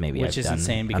most maybe. Which is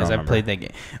insane because I've played that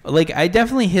game. Like, I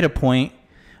definitely hit a point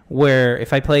where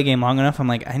if I play a game long enough, I'm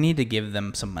like, I need to give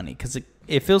them some money because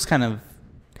it feels kind of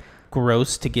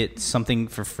gross to get something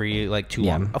for free like too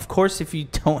long. Of course, if you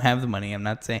don't have the money,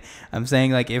 I'm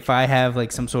saying like if I have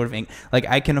like some sort of like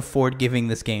I can afford giving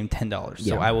this game $10,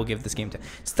 so I will give this game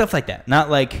stuff like that.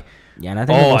 Not like. Yeah, and I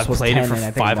think I've played it for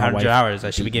 500 hours.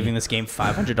 I should be giving this game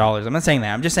 $500. I'm not saying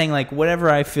that. I'm just saying like whatever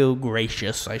I feel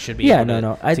gracious, I should be. Yeah,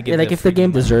 no. If the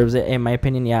game deserves it, in my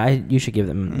opinion, you should give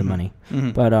them the money.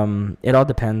 Mm-hmm. But it all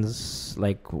depends.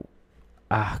 Like,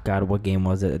 God, what game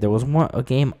was it? There was a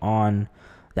game on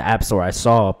the App Store I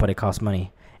saw, but it cost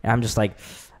money, and I'm just like,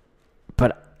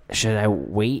 but should I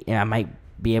wait? And I might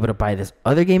be able to buy this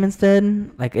other game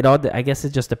instead. Like I guess it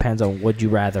just depends on would you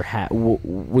rather have.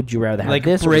 Would you rather have like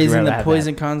this? Like raising the pros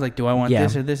and cons. Like, do I want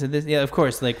this or this or this? Yeah, of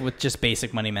course. Like with just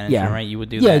basic money management, right? You would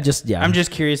do that. I'm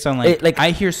just curious on like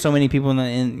I hear so many people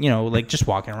in like just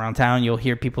walking around town. You'll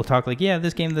hear people talk like, yeah,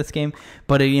 this game,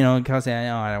 but it costs.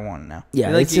 I don't want it now.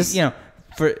 Yeah, like it's just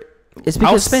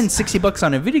I'll spend $60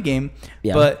 on a video game,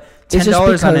 but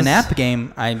 $10 on an app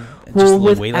game, I'm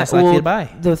just way less likely to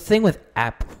buy. The thing with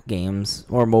app games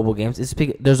or mobile games is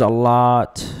there's a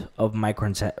lot of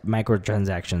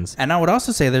microtransactions. And I would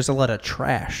also say there's a lot of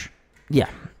trash. Yeah.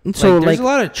 So there's a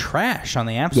lot of trash on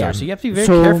the App Store, so you have to be very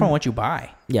careful on what you buy.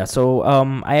 Yeah, so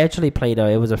I actually played,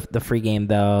 it was the free game,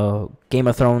 the Game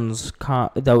of Thrones...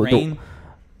 Rain?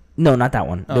 No, not that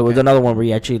one. Okay. There was another one where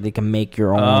you actually can make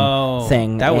your own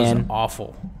thing. That was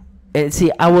awful.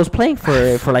 See, I was playing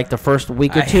for like the first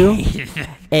week or two,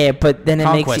 but then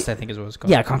Conquest, I think is what it's called.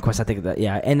 Yeah, Conquest, I think that.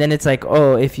 Yeah, and then it's like,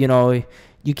 if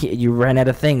you ran out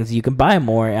of things, you can buy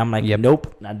more. And I'm like,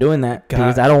 nope, not doing that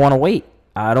because I don't want to wait.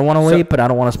 I don't want to wait, but I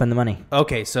don't want to spend the money.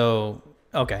 Okay, so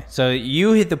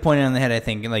you hit the point on the head. I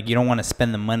think like you don't want to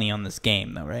spend the money on this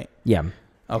game, though, right? Yeah.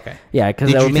 Okay. Yeah,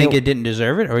 because did you think it didn't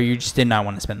deserve it, or you just did not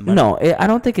want to spend the money? No, I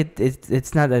don't think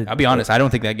it's not that. I'll be honest. I don't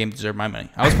think that game deserved my money.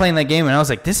 I was playing that game and I was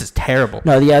like, "This is terrible."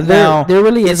 No, yeah, there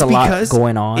really is a lot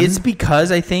going on. It's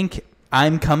because I think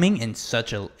I'm coming in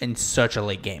such a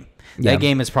late game. That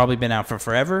game has probably been out for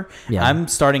forever. Yeah. I'm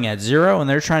starting at 0, and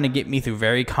they're trying to get me through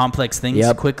very complex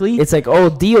things quickly. It's like,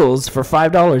 deals for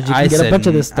 $5. You can get a bunch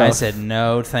of this stuff. I said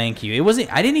no, thank you. It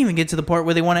wasn't. I didn't even get to the part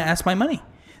where they want to ask my money.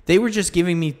 They were just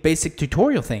giving me basic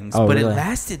tutorial things, but really? It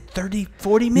lasted 30,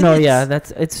 40 minutes. No, yeah,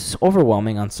 it's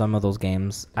overwhelming on some of those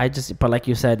games. But like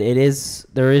you said,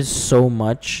 there is so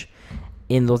much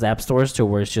in those app stores to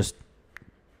where it's just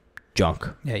junk.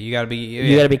 Yeah, you gotta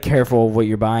be careful of what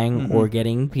you're buying or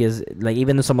getting, because like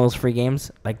even some of those free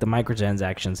games, like the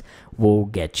microtransactions, will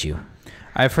get you.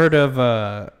 I've heard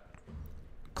of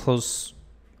close,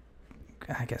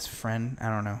 I guess friend. I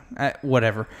don't know.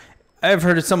 Whatever. I've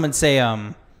heard of someone say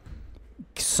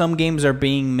some games are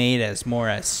being made as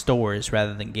stores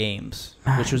rather than games,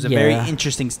 which was a very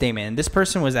interesting statement. And this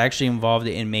person was actually involved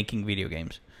in making video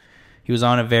games. He was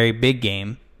on a very big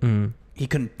game. Mm. He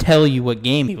couldn't tell you what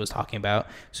game he was talking about,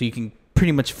 so you can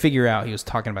pretty much figure out he was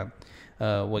talking about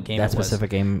what game it was. That specific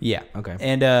game? Yeah. Okay.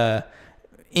 And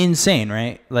insane,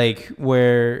 right? Like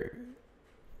where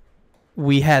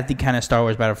we had the kind of Star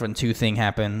Wars Battlefront 2 thing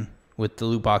happen with the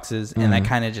loot boxes, and that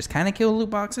kind of killed loot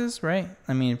boxes, right?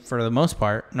 I mean, for the most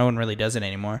part, no one really does it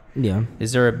anymore. Yeah.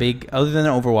 Is there a big, other than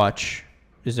Overwatch,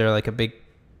 is there like a big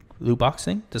loot box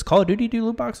thing? Does Call of Duty do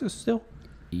loot boxes still?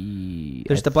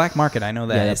 There's the black market. I know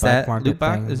that. Yeah, is that loot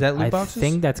box? Is that loot boxes? I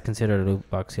think that's considered a loot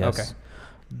box. Yes. Okay.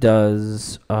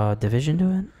 Does Division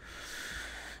do it?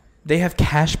 They have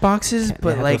cash boxes,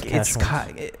 but like it's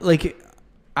like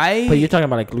But you're talking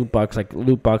about like loot box, like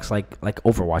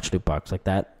Overwatch loot box, like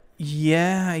that.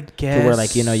 Yeah, I guess. To where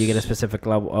like you get a specific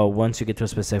level. Once you get to a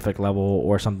specific level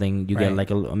or something, you get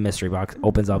like a mystery box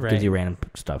opens up, gives you random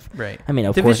stuff. Right. I mean,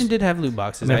 of course, Division did have loot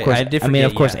boxes. Of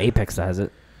course, Apex has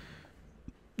it.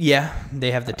 Yeah,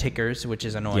 they have the tickers, which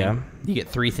is annoying. Yeah. You get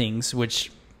 3 things, which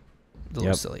is a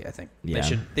little silly, I think. Yeah.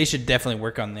 They should definitely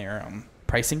work on their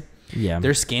pricing. Yeah.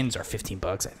 Their skins are $15,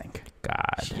 I think.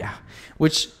 God. Yeah.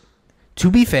 Which,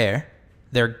 to be fair,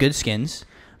 they're good skins,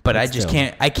 but I just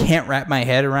can't wrap my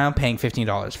head around paying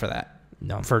 $15 for that.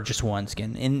 No. For just one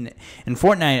skin. In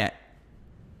Fortnite,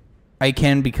 I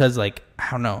can because like I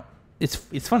don't know. It's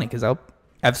funny because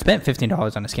I've spent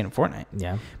 $15 on a skin of Fortnite.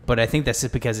 Yeah. But I think that's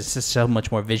just because it's just so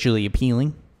much more visually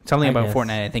appealing. Something about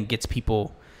Fortnite, I think, gets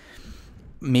people.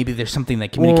 Maybe there's something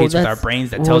that communicates with our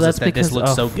brains that tells us that this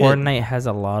looks so good. Fortnite has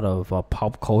a lot of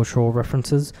pop cultural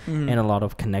references and a lot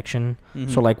of connection.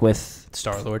 So like with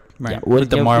Star-Lord, right?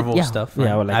 With the Marvel stuff. Right?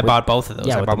 Yeah, like I bought both of those.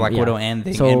 I bought Black Widow and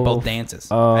both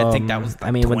dances. I think that was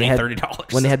like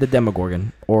 $20-$30. When they had the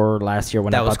Demogorgon, or last year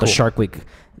when I bought the Shark Week,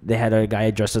 they had a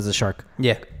guy dressed as a shark.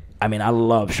 Yeah. I mean, I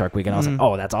love Shark Week, and I was like,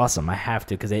 oh, that's awesome. I have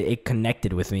to, because it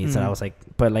connected with me. So I was like,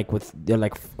 but like with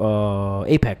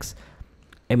Apex,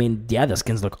 I mean, yeah, the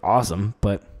skins look awesome,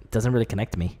 but it doesn't really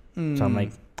connect to me. So I'm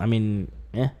like, I mean,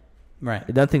 yeah. Right.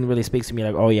 Nothing really speaks to me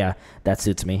like, oh, yeah, that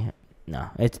suits me. No,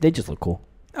 they just look cool.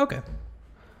 Okay.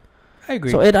 I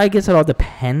agree. So I guess it all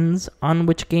depends on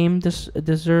which game this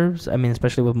deserves. I mean,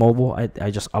 especially with mobile, I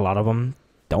just, a lot of them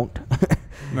don't.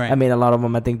 Right. I mean, a lot of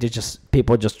them, I think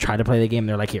people just try to play the game.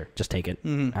 They're like, here, just take it.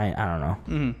 I don't know.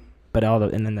 But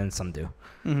and then some do.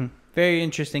 Very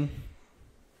interesting.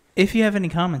 If you have any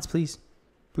comments, please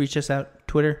reach us out.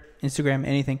 Twitter, Instagram,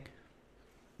 anything.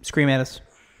 Scream at us.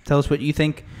 Tell us what you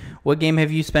think. What game have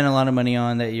you spent a lot of money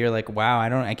on that you're like, wow,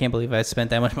 I can't believe I spent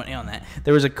that much money on that.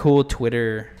 There was a cool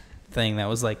Twitter thing that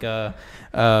was like I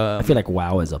feel like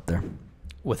WoW is up there.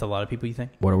 With a lot of people, you think?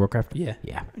 World of Warcraft? Yeah.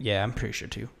 Yeah, I'm pretty sure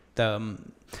too.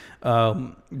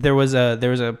 There was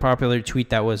a popular tweet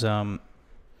that was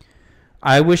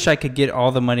I wish I could get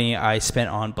all the money I spent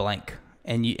on blank.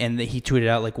 And he tweeted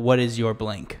out like, what is your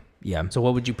blank? Yeah. So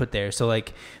what would you put there? So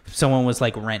like if someone was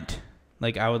like rent.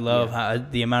 Like I would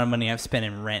love the amount of money I've spent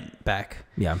in rent back.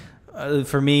 Yeah.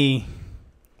 For me,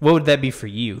 what would that be for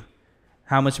you?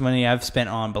 How much money I've spent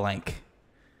on blank?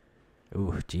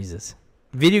 Ooh, Jesus.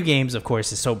 Video games, of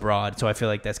course, is so broad, so I feel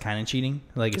like that's kind of cheating.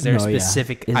 Like, is there a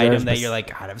specific item that you're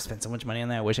like, God, I've spent so much money on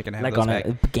that. I wish I could have like those on back.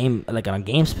 a game, like on a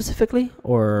game specifically,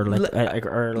 or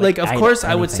of course,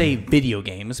 I would say video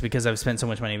games because I've spent so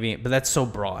much money on video, but that's so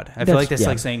broad. I feel like that's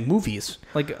like saying movies.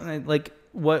 Like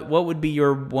what would be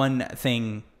your one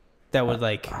thing that would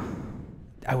like?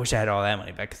 I wish I had all that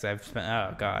money back because I've spent.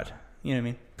 Oh God, you know what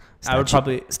I mean? I would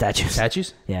probably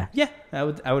statues. Yeah, I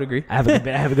would agree. I have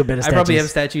a good bit of statues. I probably have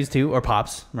statues too, or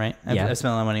pops, right? I spent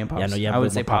a lot of money on pops. Yeah, no, yeah, I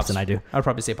would say pops than I do. I would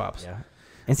probably say pops. Yeah.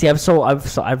 And see,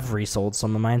 I've resold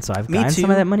some of mine, so I've gotten some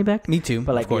of that money back. Me too.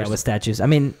 But like, with statues, I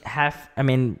mean,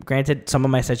 granted, some of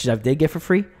my statues I did get for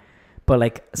free, but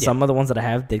like some of the ones that I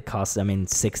have did cost,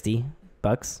 $60.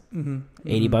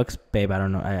 $80, babe. I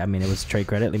don't know. I mean, it was trade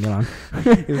credit. Leave me alone.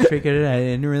 It was trade credit. I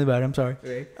didn't really buy it. I'm sorry.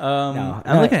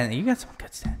 I'm looking at it. You got some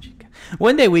good statues.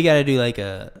 One day we got to do like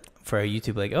for our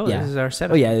YouTube, like, this is our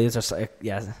setup. Oh yeah, these are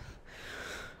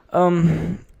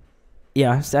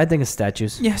yeah, I think it's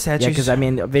statues. Yeah, statues. Yeah, because I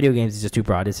mean, video games is just too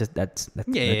broad. It's just that's our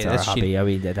hobby. Cheating. I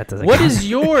mean, that doesn't. What is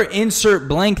your insert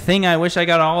blank thing? I wish I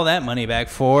got all that money back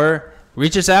for.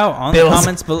 Reach us out on the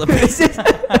comments below.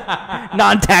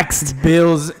 Non-taxed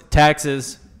bills,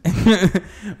 taxes.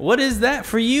 What is that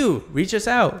for you? Reach us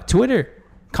out. Twitter,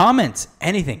 comments,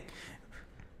 anything.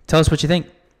 Tell us what you think.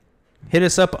 Hit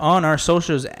us up on our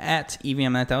socials at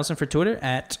EVM9000 for Twitter,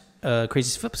 at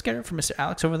Crazy Flip Scatter for Mr.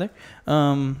 Alex over there.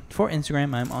 For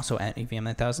Instagram, I'm also at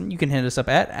EVM9000. You can hit us up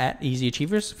at Easy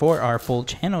Achievers for our full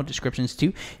channel descriptions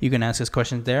too. You can ask us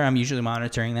questions there. I'm usually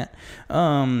monitoring that.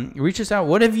 Reach us out.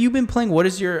 What have you been playing? What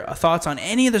is your thoughts on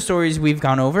any of the stories we've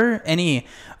gone over? Any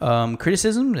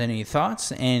criticisms? Any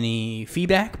thoughts? Any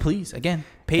feedback? Please, again.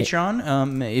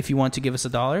 Patreon, if you want to give us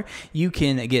 $1, you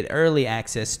can get early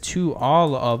access to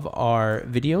all of our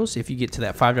videos. If you get to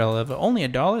that $5 level, only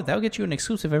 $1, that'll get you an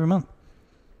exclusive every month.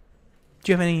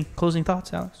 Do you have any closing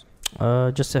thoughts, Alex?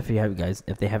 Just if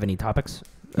they have any topics.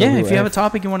 Yeah, if you have a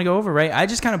topic you want to go over, right? I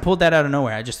just kind of pulled that out of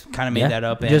nowhere. I just kind of made that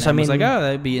up, and I was like,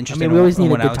 that'd be interesting. I mean, we always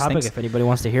need a good topic if anybody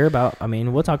wants to hear about. I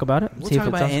mean, we'll talk about it. We'll talk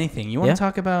about anything. You want to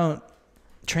talk about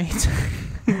trains?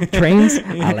 Trains?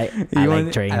 I like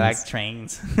trains. I like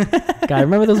trains. God,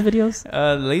 remember those videos?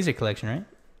 Laser collection, right?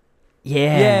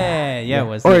 Yeah. It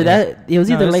was. Or it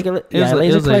was either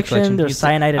laser collection. There's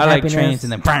cyanide and happiness. I like trains,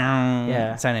 and then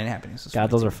cyanide and happiness. God,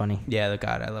 those are funny. Yeah,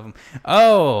 God, I love them.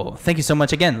 Oh, thank you so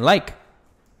much again. Like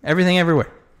everything,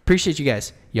 everywhere. Appreciate you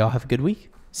guys. Y'all have a good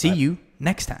week. See you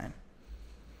next time.